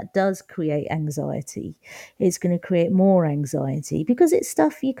time, that does create anxiety. It's going to create more anxiety because it's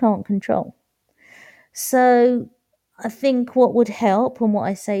stuff you can't control. So I think what would help, and what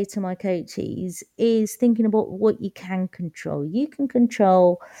I say to my coaches, is thinking about what you can control. You can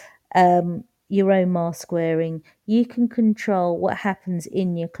control your own mask wearing. You can control what happens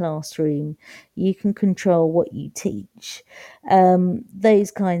in your classroom. You can control what you teach.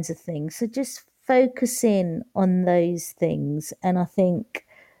 Those kinds of things. So just focus in on those things. And I think,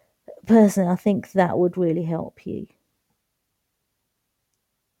 personally, that would really help you.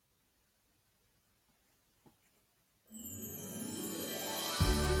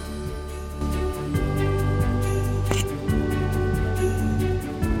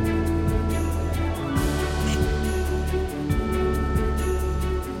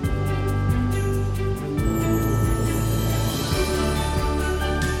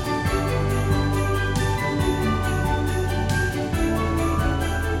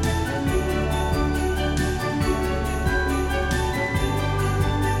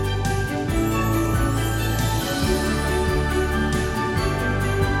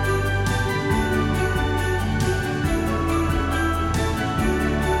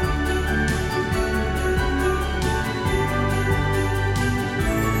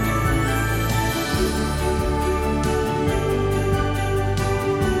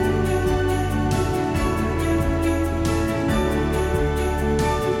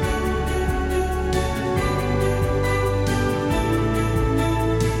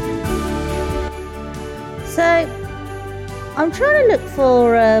 I'm trying to look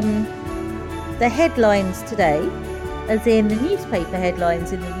for the headlines today, as in the newspaper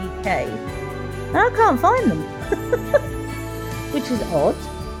headlines in the UK, and I can't find them, which is odd,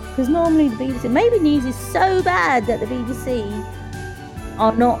 because normally the BBC, maybe news is so bad that the BBC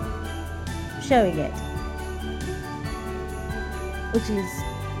are not showing it, which is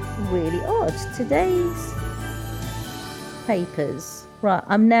really odd. Today's papers. Right,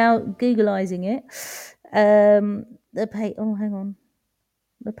 I'm now Googleizing it. Oh, hang on.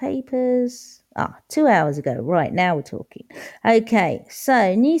 The papers. 2 hours ago. Right, now we're talking. Okay,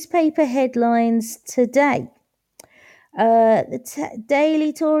 so newspaper headlines today. The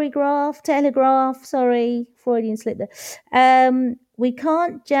Daily Telegraph, sorry, Freudian slip there. We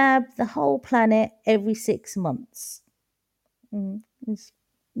can't jab the whole planet every 6 months.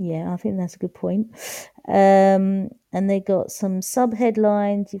 Yeah, I think that's a good point. And they got some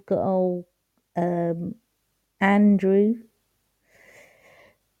sub-headlines. You've got Andrew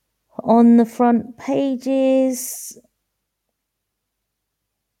on the front pages.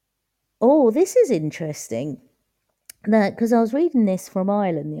 Oh, this is interesting. Because I was reading this from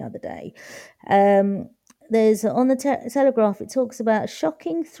Ireland the other day. There's on the Telegraph, it talks about a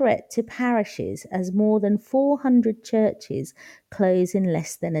shocking threat to parishes as more than 400 churches close in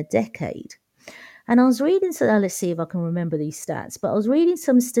less than a decade. And I was reading, so let's see if I can remember these stats, but I was reading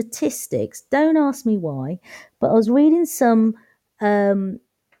some statistics. Don't ask me why, but I was reading some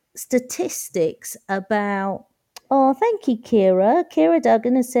statistics about, oh, thank you, Kira. Kira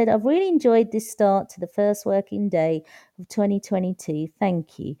Duggan has said, I've really enjoyed this start to the first working day of 2022.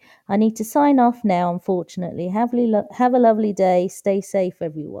 Thank you. I need to sign off now, unfortunately. Have a lovely day. Stay safe,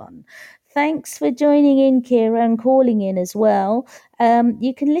 everyone. Thanks for joining in, Kira, and calling in as well.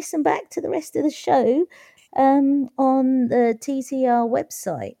 You can listen back to the rest of the show on the TTR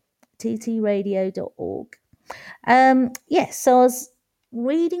website, ttradio.org. Yes, so I was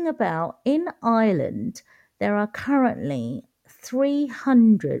reading about in Ireland, there are currently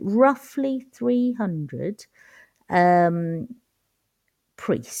roughly 300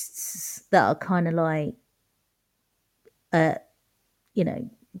 priests that are kind of like,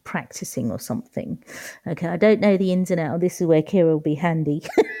 practicing or something. Okay, I don't know the ins and outs. This is where Kira will be handy.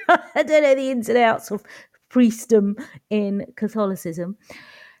 I don't know the ins and outs of priestdom in Catholicism.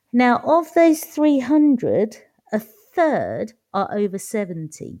 Now, of those 300, a third are over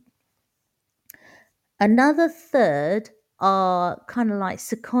 70. Another third are kind of like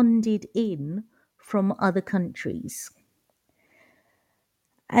seconded in from other countries.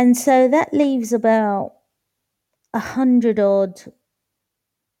 And so that leaves about 100 odd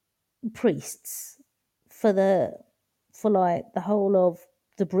priests for the whole of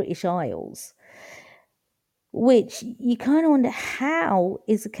the British Isles, which you kind of wonder, how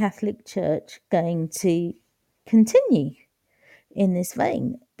is the Catholic Church going to continue in this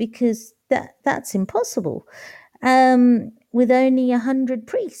vein? Because that's impossible with only 100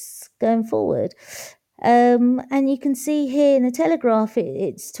 priests going forward. And you can see here in the Telegraph,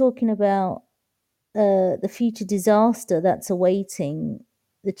 it's talking about the future disaster that's awaiting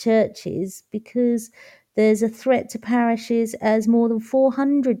the churches, because there's a threat to parishes as more than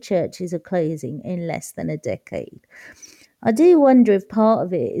 400 churches are closing in less than a decade. I do wonder if part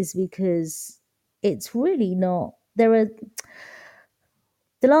of it is because it's really not. The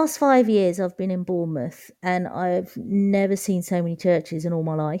last 5 years I've been in Bournemouth and I've never seen so many churches in all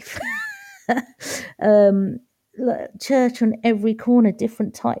my life. Church on every corner,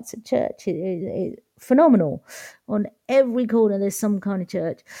 different types of church. It's phenomenal. On every corner there's some kind of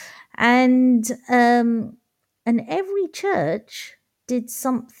church. And every church did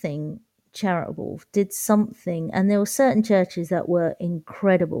something charitable, and there were certain churches that were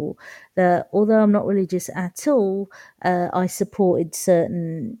incredible, that although I'm not religious at all, I supported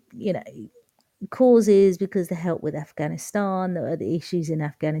certain causes because they help with Afghanistan. There are the issues in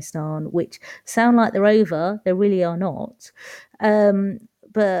Afghanistan which sound like they're over, they really are not,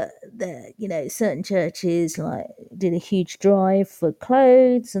 but certain churches like did a huge drive for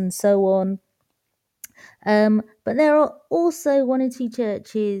clothes and so on. But there are also one or two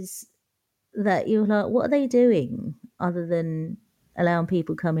churches that you're like, what are they doing other than allowing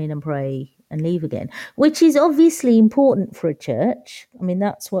people come in and pray and leave again, which is obviously important for a church. I mean,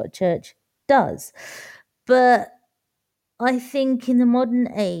 that's what a church does. But I think in the modern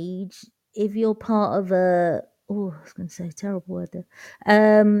age, if you're part of I was going to say a terrible word there.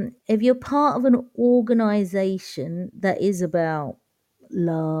 If you're part of an organization that is about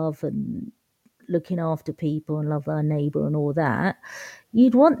love and looking after people and love our neighbor and all that,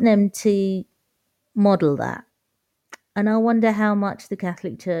 you'd want them to model that. And I wonder how much the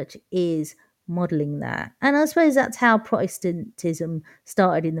Catholic Church is modelling that. And I suppose that's how Protestantism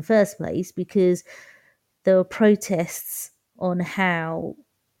started in the first place, because there were protests on how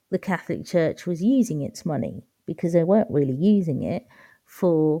the Catholic Church was using its money, because they weren't really using it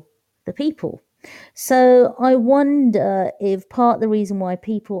for the people. So I wonder if part of the reason why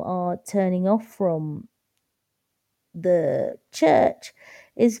people are turning off from the church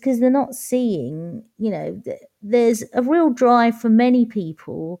is because they're not seeing, there's a real drive for many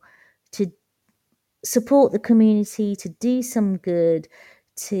people to support the community, to do some good,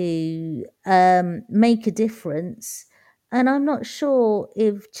 to make a difference. And I'm not sure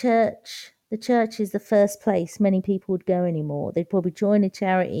if the church is the first place many people would go anymore. They'd probably join a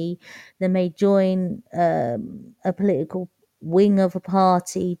charity. They may join a political wing of a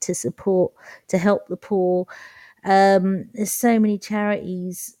party to help the poor. There's so many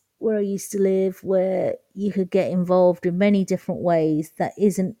charities where I used to live where you could get involved in many different ways that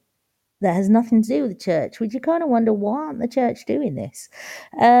has nothing to do with the church, which you kind of wonder, why aren't the church doing this?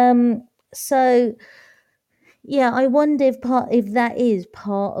 So yeah, I wonder if that is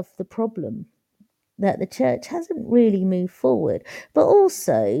part of the problem, that the church hasn't really moved forward. But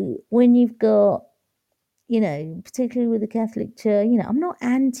also, when you've got, particularly with the Catholic Church, I'm not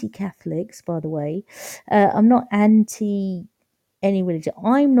anti-Catholics, by the way. I'm not anti any religion.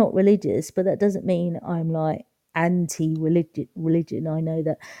 I'm not religious, but that doesn't mean I'm like anti-religion. I know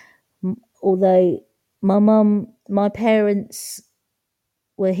that although my parents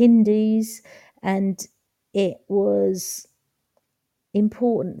were Hindus, and it was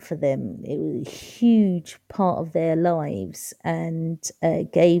important for them. It was a huge part of their lives, and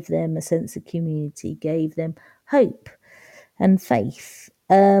gave them a sense of community, gave them hope and faith,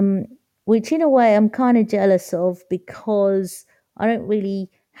 which in a way I'm kind of jealous of, because I don't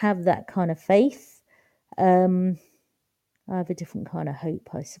really have that kind of faith. I have a different kind of hope,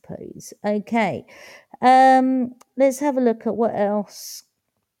 I suppose. Okay, let's have a look at what else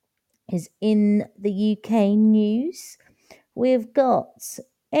is in the UK news. We've got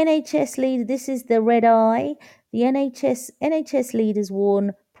NHS leader. This is the red eye. The NHS leaders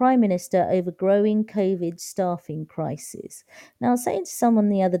warn Prime Minister over growing COVID staffing crisis. Now, I was saying to someone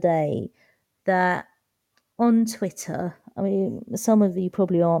the other day that on Twitter, I mean, some of you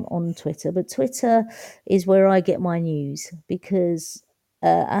probably aren't on Twitter, but Twitter is where I get my news, because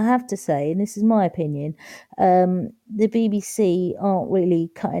I have to say, and this is my opinion, the BBC aren't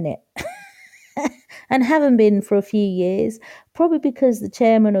really cutting it. And haven't been for a few years, probably because the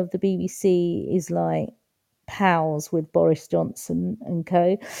chairman of the BBC is like pals with Boris Johnson and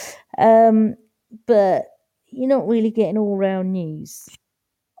co. But you're not really getting all round news,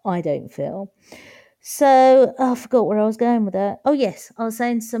 I don't feel. So I forgot where I was going with that. Oh yes, I was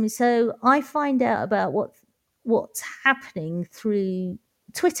saying to somebody. So I find out about what's happening through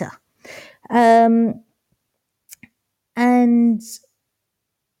Twitter, and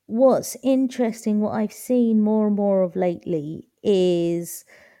what's interesting, what I've seen more and more of lately, is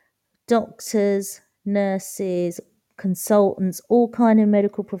doctors, nurses, consultants, all kind of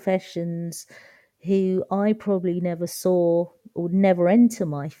medical professions who I probably never saw or would never enter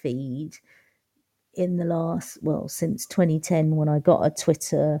my feed in the since 2010, when I got a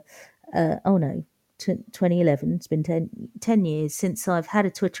Twitter. 2011. It's been 10 years since I've had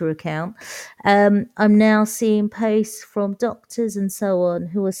a Twitter account. I'm now seeing posts from doctors and so on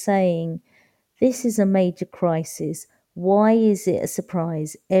who are saying, this is a major crisis. Why is it a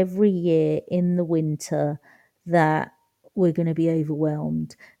surprise every year in the winter that we're going to be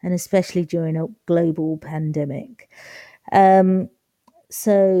overwhelmed, and especially during a global pandemic?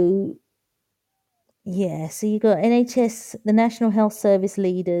 So you've got NHS, the National Health Service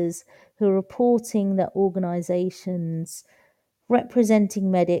leaders, who are reporting that organisations representing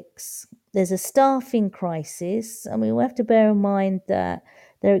medics, there's a staffing crisis. I mean, we have to bear in mind that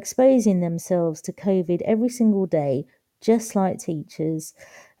they're exposing themselves to COVID every single day, just like teachers,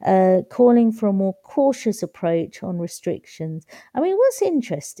 calling for a more cautious approach on restrictions. I mean, what's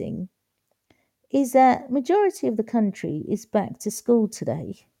interesting is that majority of the country is back to school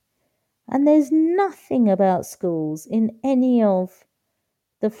today. And there's nothing about schools in any of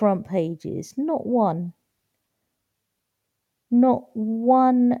the front pages. Not one. Not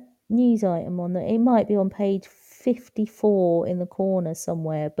one news item on that. It might be on page 54 in the corner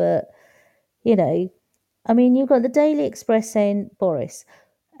somewhere. But, I mean, you've got the Daily Express saying, Boris,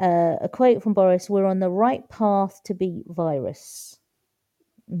 a quote from Boris, we're on the right path to beat virus.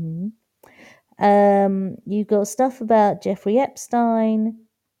 Mm-hmm. You've got stuff about Jeffrey Epstein.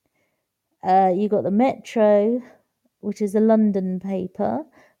 You got the Metro, which is a London paper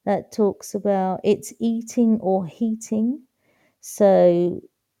that talks about it's eating or heating. So,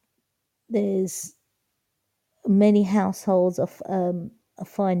 there's many households are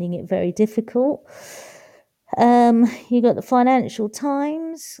finding it very difficult. You've got the Financial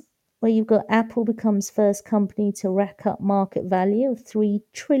Times, where you've got Apple becomes first company to rack up market value of $3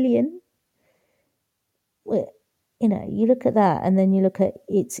 trillion. Well, you know, you look at that, and then you look at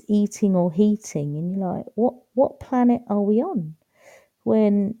it's eating or heating, and you're like, what planet are we on?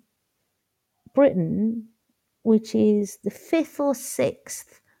 When Britain, which is the 5th or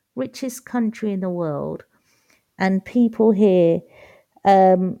 6th richest country in the world, and people here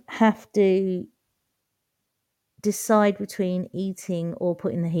have to decide between eating or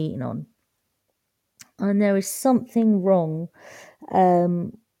putting the heating on. And there is something wrong,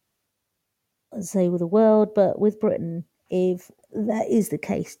 I'd say, with the world, but with Britain, if that is the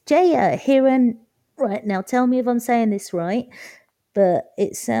case. Jaya Hiran, right, now tell me if I'm saying this right, but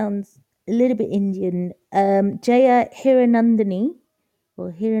it sounds a little bit Indian. Jaya Hiranandani,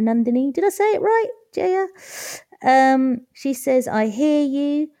 or Hiranandani, did I say it right, Jaya? She says, I hear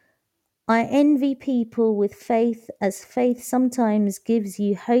you. I envy people with faith, as faith sometimes gives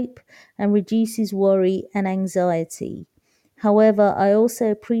you hope and reduces worry and anxiety. However, I also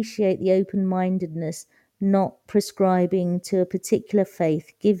appreciate the open-mindedness not prescribing to a particular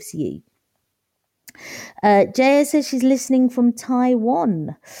faith gives you. Jaya says she's listening from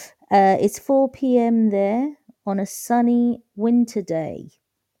Taiwan. It's 4 p.m. there on a sunny winter day.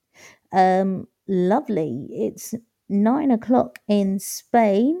 Lovely. It's 9 o'clock in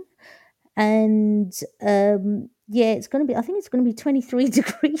Spain. And yeah, it's going to be, I think it's going to be 23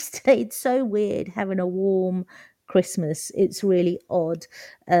 degrees today. It's so weird having a warm Christmas. It's really odd,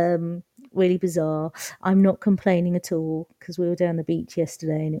 really bizarre. I'm not complaining at all, because we were down the beach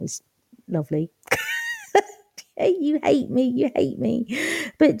yesterday and it was lovely. You hate me.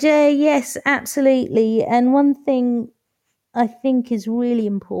 But Jay, yes, absolutely. And one thing I think is really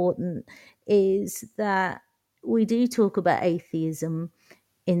important is that we do talk about atheism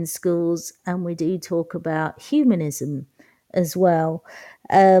in schools, and we do talk about humanism as well,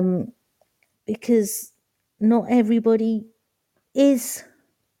 because not everybody is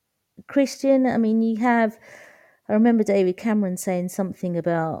Christian. I mean, I remember David Cameron saying something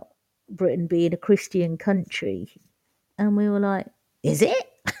about Britain being a Christian country, and we were like, is it?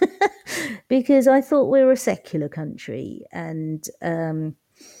 Because I thought we were a secular country, and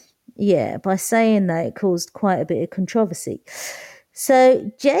yeah, by saying that, it caused quite a bit of controversy. So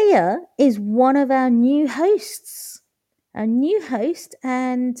Jaya is one of our new hosts, and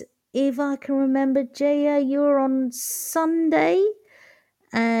if I can remember, Jaya, you're on Sunday,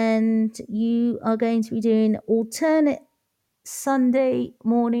 and you are going to be doing alternate Sunday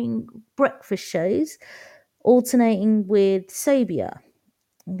morning breakfast shows, alternating with Sabia.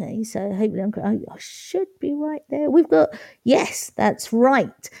 Okay, so hopefully I should be right there. We've got, yes, that's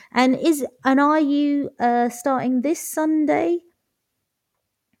right. And are you starting this Sunday?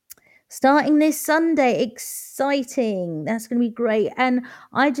 Starting this Sunday, exciting. That's going to be great. And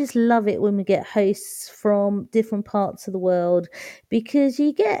I just love it when we get hosts from different parts of the world, because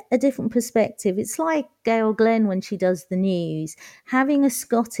you get a different perspective. It's like Gail Glenn when she does the news. Having a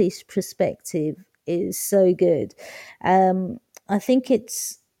Scottish perspective is so good. I think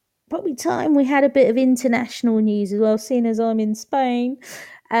it's probably time we had a bit of international news as well, seeing as I'm in Spain.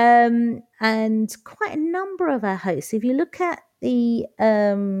 And quite a number of our hosts, if you look at the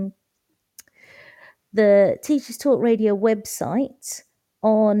Teachers Talk Radio website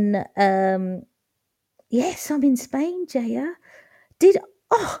on, yes, I'm in Spain, Jaya. Did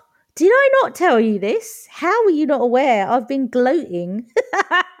I not tell you this? How were you not aware? I've been gloating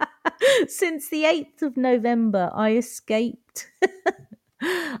since the 8th of November. I escaped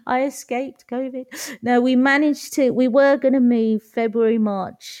COVID. No, we were going to move February,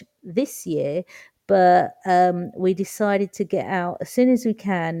 March this year, but we decided to get out as soon as we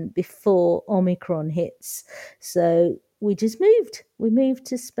can before Omicron hits. So we just moved. We moved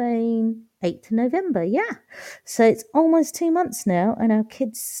to Spain 8th of November, yeah. So it's almost 2 months now, and our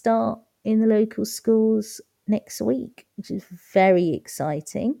kids start in the local schools next week, which is very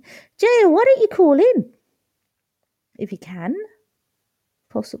exciting. Jaya, why don't you call in if you can?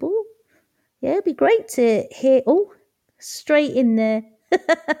 Possible. Yeah, it'd be great to hear. Oh, straight in there.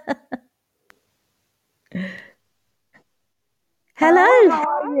 Hello. How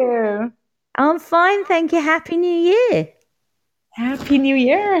are you? I'm fine, thank you. Happy New Year. Happy New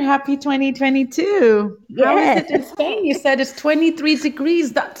Year. Happy 2022. Yeah. How is it in Spain? You said it's 23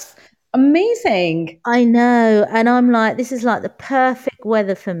 degrees. That's amazing. I know. And I'm like, this is like the perfect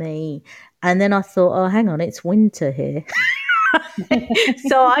weather for me. And then I thought, oh, hang on, it's winter here.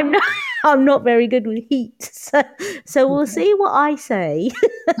 So I'm not very good with heat. So we'll see what I say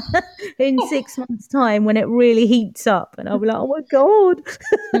in 6 months' time when it really heats up. And I'll be like, oh my God,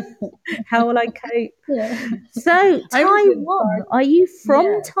 how will I cope? Yeah. So, I was in Taiwan, are you from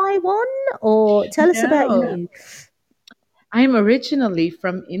Yeah. Taiwan? Or tell us about No. you. I'm originally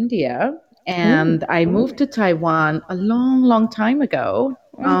from India and I moved to Taiwan a long, long time ago.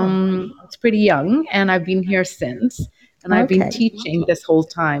 I was pretty young and I've been here since. And I've been Okay. teaching this whole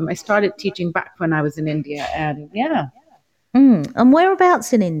time. I started teaching back when I was in India and yeah, And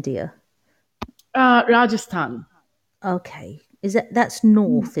whereabouts in India? Rajasthan. Okay. That's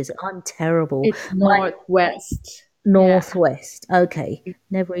north, is it? I'm terrible. It's northwest. Northwest. Okay.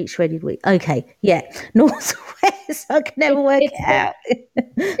 Never eat shredded wheat. Okay. Yeah. Northwest. I can never work it out.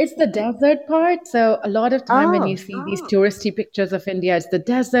 It's the desert part. So a lot of time when you see these touristy pictures of India, it's the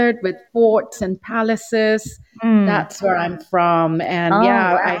desert with forts and palaces. That's where I'm from. And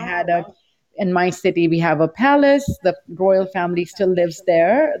I had in my city, we have a palace. The royal family still lives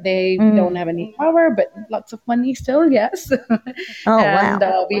there. They don't have any power, but lots of money still, yes. And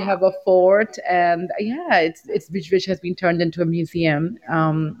we have a fort, and it's which has been turned into a museum.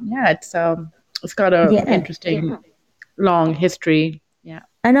 It's got a interesting long history. Yeah.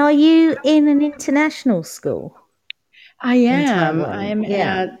 And are you in an international school? I am.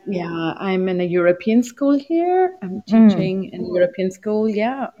 Taiwan? I'm in a European school here. I'm teaching in a European school.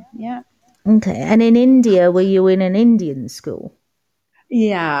 Yeah. Okay. And in India, were you in an Indian school?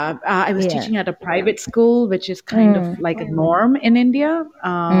 Yeah, I was teaching at a private school, which is kind of like a norm in India.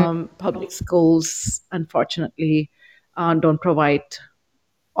 Public schools, unfortunately, don't provide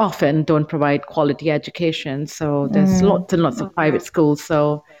quality education. So there's lots and lots of private schools.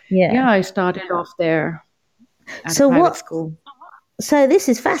 So I started off there at a private school. So this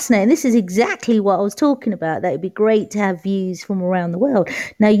is fascinating. This is exactly what I was talking about. That it'd be great to have views from around the world.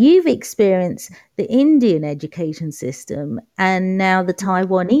 Now you've experienced the Indian education system and now the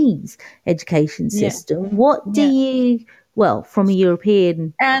Taiwanese education system. What do you, from a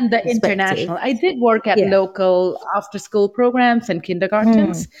European and the international? I did work at local after-school programs and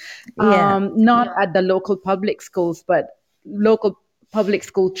kindergartens. Not at the local public schools, but local public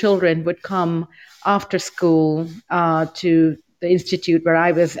school children would come after school to the institute where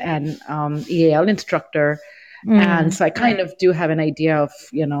I was an EAL instructor. And so I kind of do have an idea of,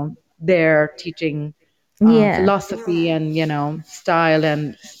 their teaching philosophy and, style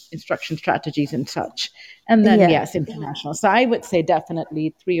and instruction strategies and such. And then, yes, international. So I would say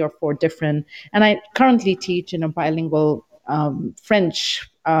definitely 3 or 4 different. And I currently teach in a bilingual French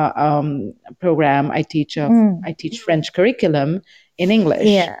program. I teach French curriculum in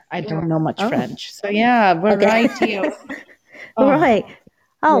English. I don't know much French. So variety of... Right.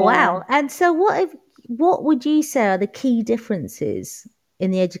 Wow. And so what would you say are the key differences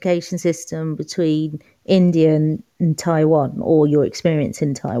in the education system between India and Taiwan, or your experience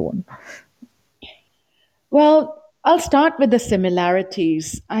in Taiwan? Well, I'll start with the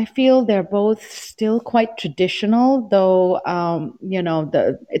similarities. I feel they're both still quite traditional, though,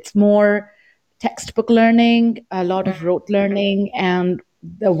 it's more textbook learning, a lot of rote learning, and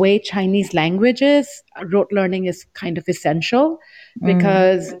the way Chinese language is, rote learning is kind of essential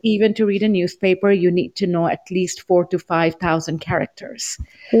because even to read a newspaper, you need to know at least 4,000 to 5,000 characters.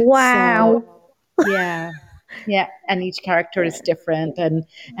 Wow. So, yeah. And each character is different. And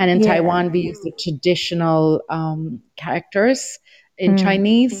in Taiwan, we use the traditional characters in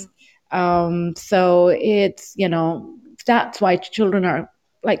Chinese. So it's, that's why children are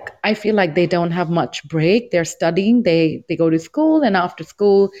I feel like they don't have much break. They're studying. They go to school, and after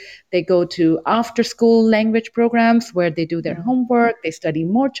school, they go to after school language programs where they do their homework. They study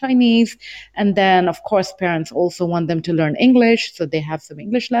more Chinese. And then, of course, parents also want them to learn English. So they have some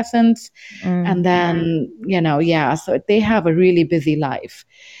English lessons. And then, so they have a really busy life.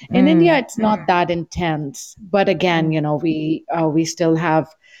 In India, it's not that intense. But again, we still have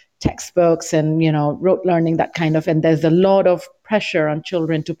textbooks and, rote learning, that kind of, and there's a lot of pressure on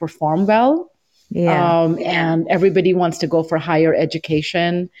children to perform well. And everybody wants to go for higher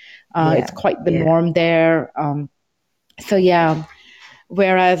education. It's quite the norm there.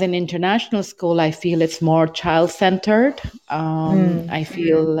 Whereas in international school, I feel it's more child-centered. I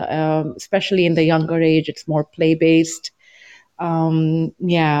feel, especially in the younger age, it's more play-based.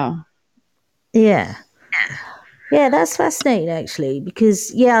 Yeah, that's fascinating actually,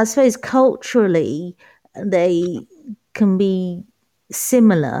 because I suppose culturally they can be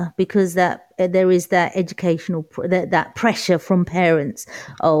similar because that there is that educational that pressure from parents.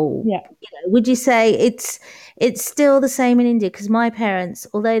 Would you say it's still the same in India? Because my parents,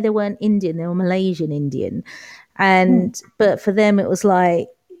 although they weren't Indian, they were Malaysian Indian, and but for them it was like,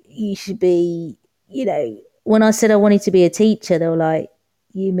 you should be, when I said I wanted to be a teacher, they were like,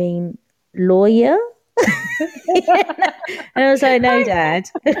 you mean lawyer? And I was like, no, Dad.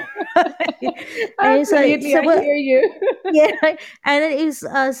 Absolutely, I hear you. Yeah, and it was.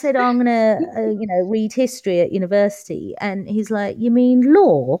 I said, I'm gonna, read history at university, and he's like, you mean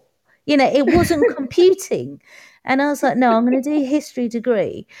law? It wasn't computing, and I was like, no, I'm gonna do a history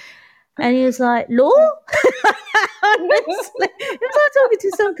degree. And he was like, law? It's like talking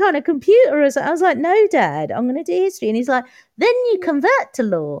to some kind of computer. I was like, no, Dad, I'm going to do history. And he's like, then you convert to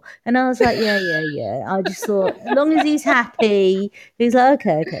law. And I was like, yeah. I just thought, as long as he's happy, he's like,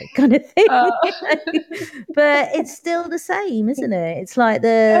 okay, kind of thing. But it's still the same, isn't it? It's like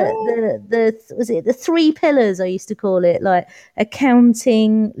the three pillars, I used to call it, like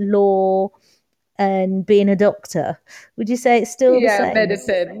accounting, law, and being a doctor. Would you say it's still the same?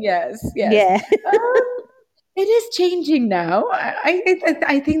 Medicine, yes. Yeah. It is changing now.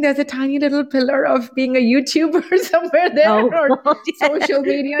 I think there's a tiny little pillar of being a YouTuber somewhere there, or social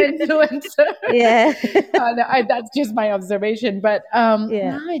media influencer. Yeah. That's just my observation. But no,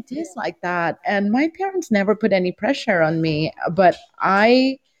 it is like that. And my parents never put any pressure on me. But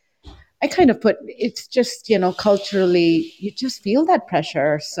I kind of it's just, culturally, you just feel that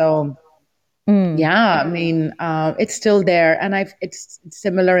pressure. So yeah, I mean, it's still there. And it's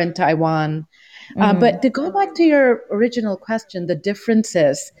similar in Taiwan. But to go back to your original question, the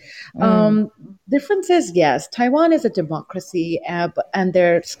differences. Yes. Taiwan is a democracy, and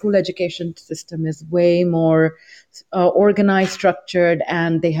their school education system is way more organized, structured,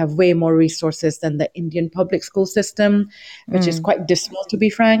 and they have way more resources than the Indian public school system, which is quite dismal, to be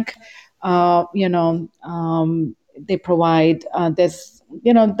frank. They provide this.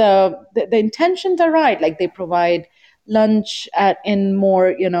 The intentions are right. Like they provide lunch in more,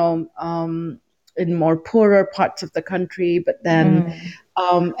 in more poorer parts of the country, but then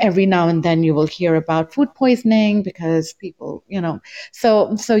every now and then you will hear about food poisoning because people,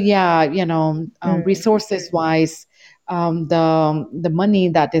 so yeah, resources wise, the money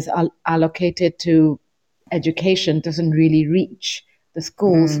that is allocated to education doesn't really reach the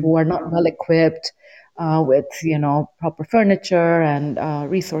schools who are not well equipped with proper furniture and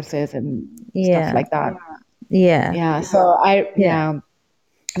resources and stuff like that. So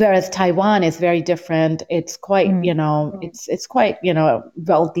whereas Taiwan is very different. It's quite, it's quite,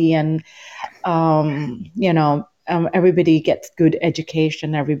 wealthy and, everybody gets good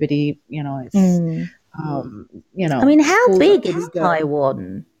education. Everybody, it's, I mean, how big is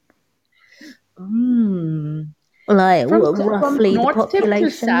Taiwan? Like roughly from the north tip population?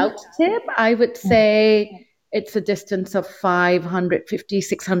 to south tip, I would say it's a distance of 550,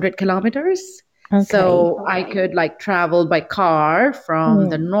 600 kilometers. Okay. So I could travel by car from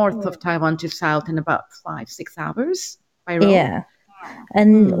the north of Taiwan to south in about 5-6 hours by road. Yeah.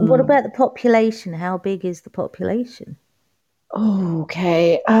 And what about the population? How big is the population?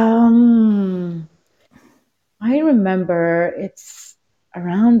 Okay. I remember it's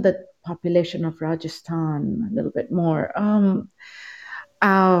around the population of Rajasthan, a little bit more.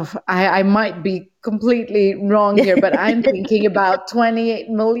 I might be completely wrong here, but I'm thinking about 28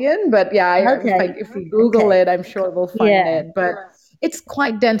 million. But yeah, if we Google it, I'm sure we'll find it. But it's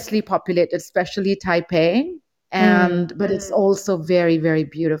quite densely populated, especially Taipei. But it's also very, very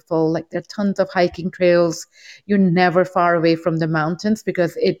beautiful. Like there are tons of hiking trails. You're never far away from the mountains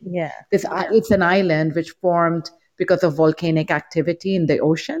because it's an island which formed because of volcanic activity in the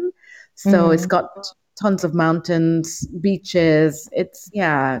ocean. So it's got tons of mountains, beaches. It's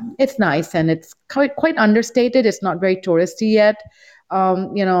nice, and it's quite understated. It's not very touristy yet.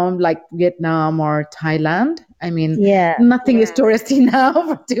 Like Vietnam or Thailand. I mean, nothing is touristy now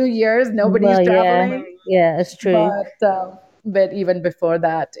for 2 years. Nobody's traveling. Yeah, it's true. But even before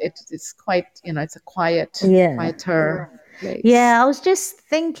that, it's quite, it's a quieter place. Yeah, I was just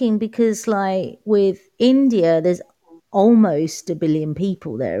thinking because with India, there's almost 1 billion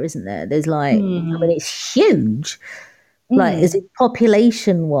people there, isn't there? There's I mean, it's huge. Is it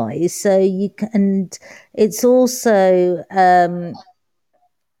population wise? So and it's also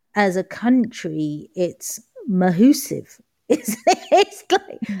as a country, it's massive. It's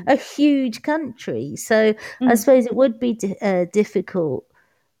a huge country. So I suppose it would be difficult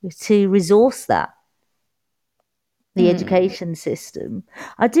to resource that, the education system.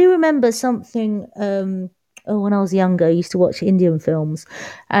 I do remember something. When I was younger, I used to watch Indian films,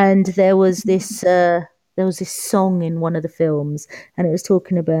 and there was this song in one of the films, and it was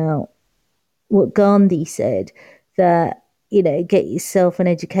talking about what Gandhi said, that get yourself an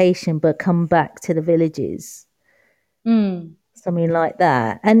education, but come back to the villages, something like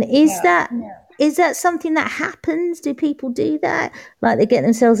that. And is that is that something that happens? Do people do that? Like they get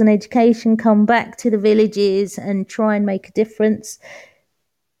themselves an education, come back to the villages and try and make a difference?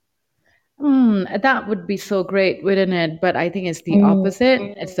 That would be so great, wouldn't it? But I think it's the opposite.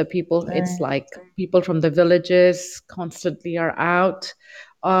 It's the people, it's like people from the villages constantly are out,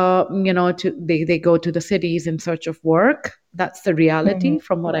 they go to the cities in search of work. That's the reality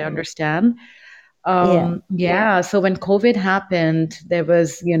from what I understand. So when COVID happened, there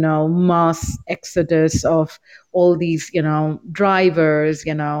was, mass exodus of all these, drivers,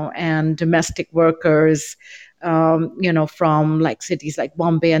 and domestic workers, from like cities like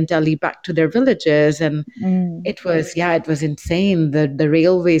Bombay and Delhi back to their villages. And it was insane. The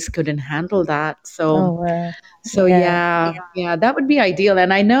railways couldn't handle that. That would be ideal.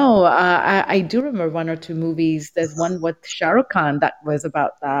 And I know, I do remember one or two movies. There's one with Shah Rukh Khan that was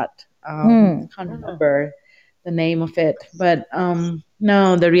about that. I can't remember the name of it, but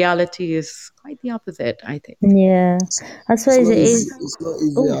no, the reality is quite the opposite, I think. Yeah, I suppose it is. It's not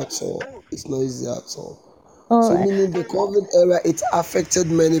easy at all. It's not easy at all. So meaning the COVID era, it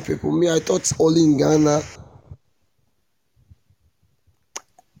affected many people. Me, I thought only in Ghana.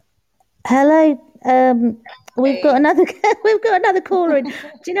 Hello, we've got another caller in. Do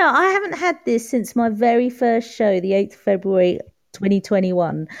you know, I haven't had this since my very first show, the 8th of February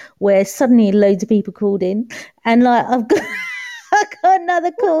 2021, where suddenly loads of people called in, and like I've got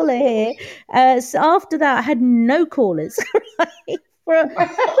another caller here. So after that, I had no callers right, for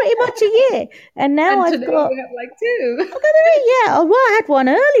pretty much a year, and now I've got like two. Well, I had one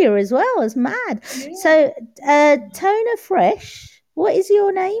earlier as well. I was mad. Yeah. So, Tona Fresh. What is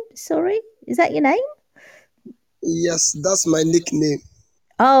your name? Sorry, is that your name? Yes, that's my nickname.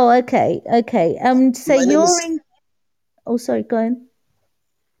 Oh, okay. So you're in. Oh, sorry. Go on.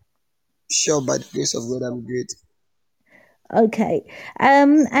 Sure, by the grace of God, I'm great. Okay.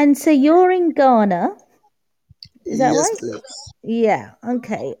 And so you're in Ghana. Is that right? Please. Yeah.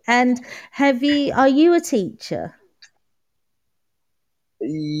 Okay. And are you a teacher?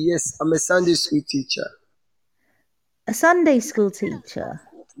 Yes, I'm a Sunday school teacher. A Sunday school teacher?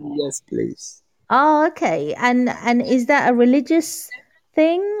 Yes, please. Oh, okay. And is that a religious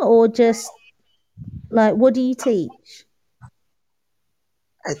thing or just like what do you teach?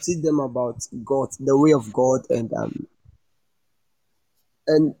 I teach them about God, the way of God, and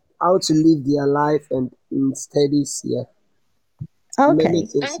how to live their life and in studies. Yeah. Okay. Many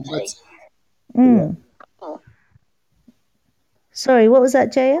things, but, yeah. Sorry, what was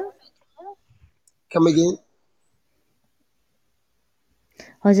that, Jaya? Come again.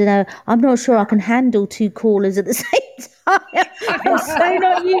 I don't know. I'm not sure I can handle two callers at the same time. I'm so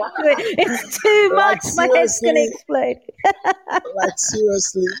not used to it. It's too much. My head's going to explode. Like,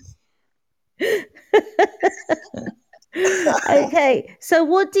 seriously. Okay. So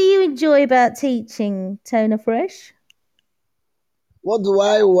what do you enjoy about teaching, Tona Fresh? What do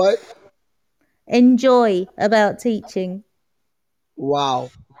I enjoy about teaching? Wow.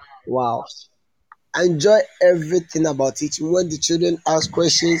 I enjoy everything about teaching. When the children ask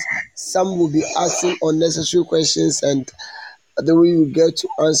questions, some will be asking unnecessary questions, and the way you get to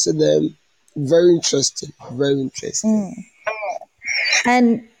answer them, very interesting.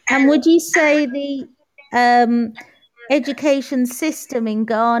 And would you say the education system in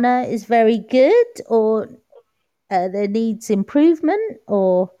Ghana is very good, or there needs improvement,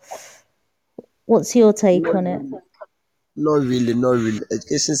 or what's your take on it? Not really.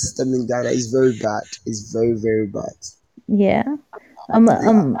 Education system in Ghana is very bad. It's very, very bad. Yeah.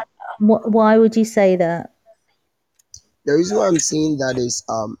 Why would you say that? The reason why I'm saying that is,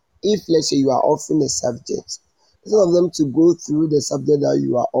 if let's say you are offering a subject, instead of them to go through the subject that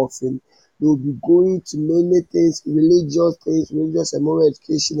you are offering, they will be going to many things, religious and moral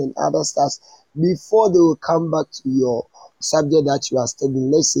education and other stuff before they will come back to your subject that you are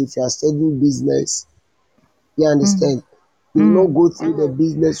studying. Let's say if you are studying business, you understand. You will not go through the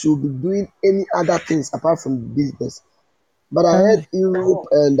business, you'll be doing any other things apart from the business. But I heard Europe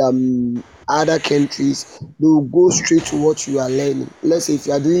and other countries, they will go straight to what you are learning. Let's say if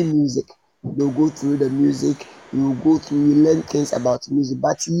you are doing music, they'll go through the music, you learn things about music.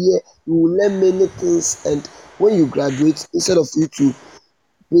 But here, you will learn many things, and when you graduate, instead of you to,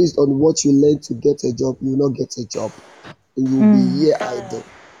 based on what you learn to get a job, you will not get a job. And you will be here idle.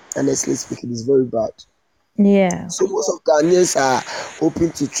 Honestly speaking, it's very bad. Yeah. So most of Ghanaians are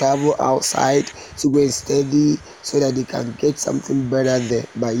hoping to travel outside to go and study so that they can get something better there.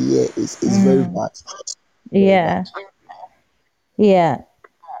 But yeah, it's very bad. Yeah.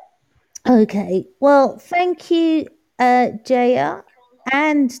 Okay. Well, thank you, Jaya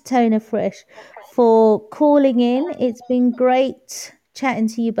and Tona Fresh, for calling in. It's been great chatting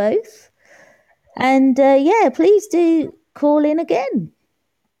to you both. And yeah, please do call in again.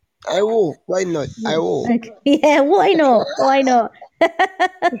 I will. Why not? I will. Okay. Yeah, why not? Why not?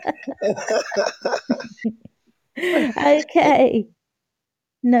 Okay.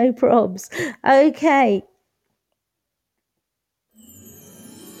 No probs. Okay.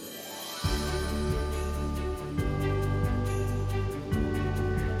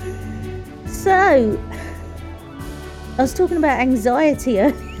 So, I was talking about anxiety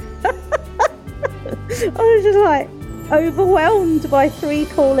earlier. I was just like overwhelmed by 3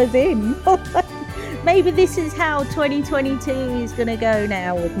 callers in. Maybe this is how 2022 is going to go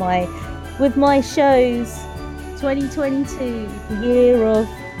now with my shows. 2022, year of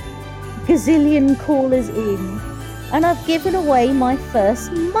gazillion callers in, and I've given away my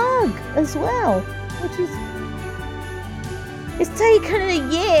first mug as well, which is, it's taken a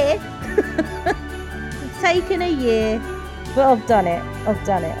year. It's taken a year, but I've done it.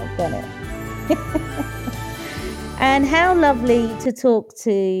 And how lovely to talk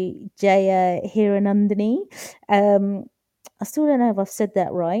to Jaya Hiranandani. I still don't know if I've said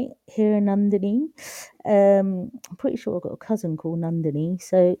that right, Hiranandani. I'm pretty sure I've got a cousin called Nandini,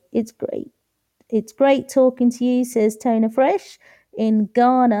 so it's great. It's great talking to you, says Tona Fresh in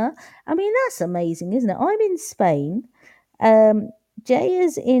Ghana. I mean, that's amazing, isn't it? I'm in Spain.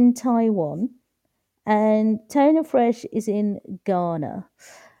 Jaya's in Taiwan. And Tona Fresh is in Ghana.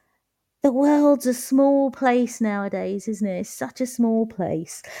 The world's a small place nowadays, isn't it? It's such a small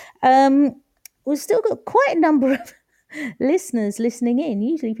place. We've still got quite a number of listeners listening in.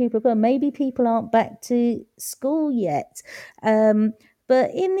 Usually people go, maybe people aren't back to school yet. But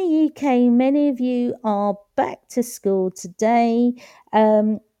in the UK, many of you are back to school today.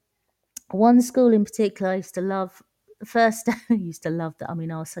 One school in particular I used to love. First, I used to love that. I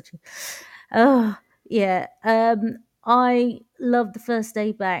mean, I was such a... Oh, yeah. I loved the first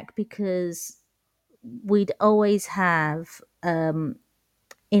day back because we'd always have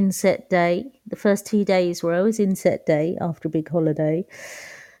inset day. The first 2 days were always inset day after a big holiday.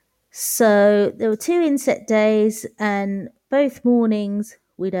 So there were 2 inset days, and both mornings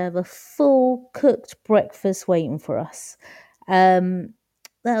we'd have a full cooked breakfast waiting for us. That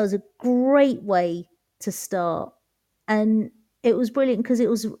was a great way to start, and it was brilliant because it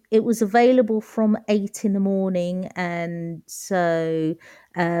was available from 8 in the morning, and so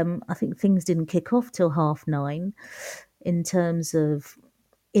I think things didn't kick off till 9:30 in terms of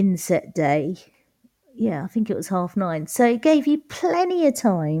inset day. Yeah, I think it was 9:30. So it gave you plenty of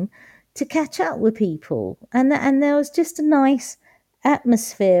time to catch up with people, and there was just a nice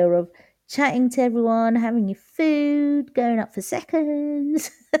atmosphere of chatting to everyone, having your food, going up for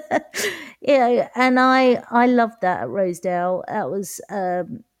seconds. And I loved that at Rosedale. That was a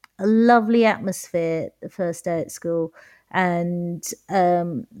lovely atmosphere the first day at school, and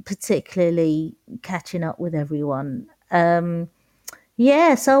particularly catching up with everyone.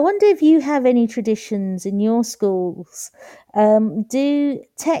 Yeah, so I wonder if you have any traditions in your schools. Do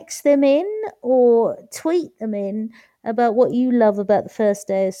text them in or tweet them in about what you love about the first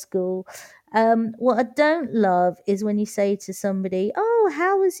day of school. What I don't love is when you say to somebody, "Oh,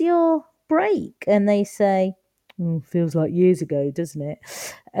 how was your break?" and they say, "Feels like years ago, doesn't it?"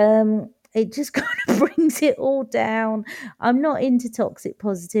 It just kind of brings it all down. I'm not into toxic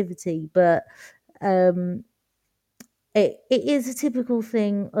positivity, but it is a typical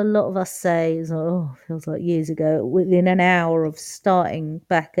thing a lot of us say is, "Oh, feels like years ago," within an hour of starting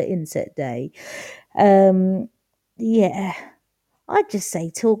back at inset day. Yeah, I'd just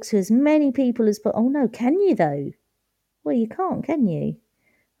say talk to as many people as possible. Oh no, can you though? Well, you can't, can you?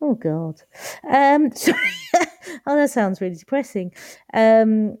 Oh God. So oh, that sounds really depressing.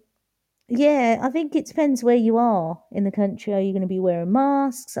 Yeah, I think it depends where you are in the country. Are you going to be wearing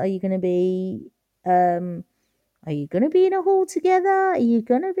masks? Are you going to be in a hall together? Are you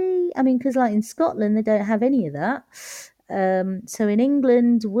going to be... I mean, because like in Scotland, they don't have any of that. So in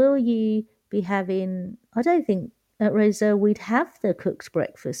England, will you be having... I don't think at Rosedale we'd have the cooked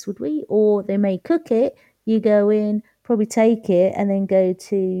breakfast, would we? Or they may cook it, you go in, probably take it, and then go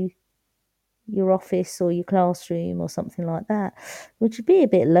to your office or your classroom or something like that, which would be a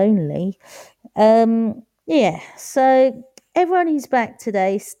bit lonely. Yeah, so everyone who's back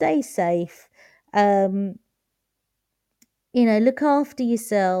today, stay safe. Look after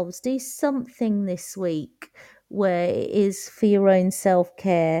yourselves. Do something this week where it is for your own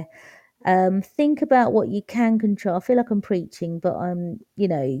self-care. Think about what you can control. I feel like I'm preaching, but I'm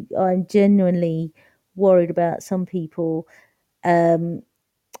genuinely worried about some people and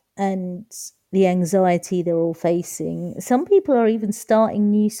the anxiety they're all facing. Some people are even starting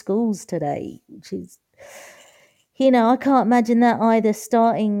new schools today, which is, I can't imagine that either,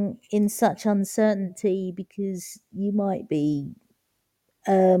 starting in such uncertainty, because you might be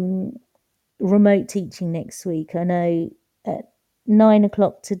remote teaching next week. I know at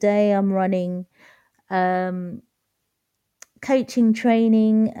 9:00 today I'm running coaching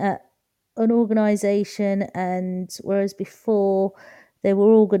training at an organisation, and whereas before they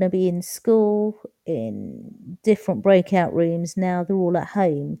were all going to be in school in different breakout rooms, now they're all at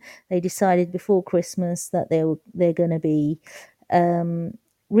home. They decided before Christmas that they're going to be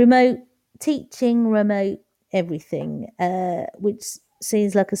remote teaching, remote everything, which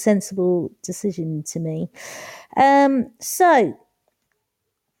seems like a sensible decision to me. So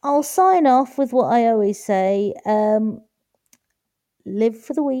I'll sign off with what I always say. Live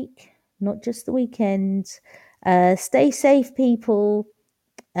for the week, not just the weekend. Stay safe, people,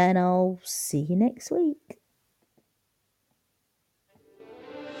 and I'll see you next week.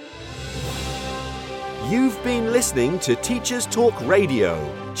 You've been listening to Teachers Talk Radio.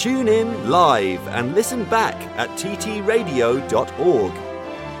 Tune in live and listen back at ttradio.org.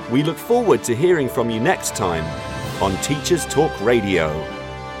 We look forward to hearing from you next time on Teachers Talk Radio.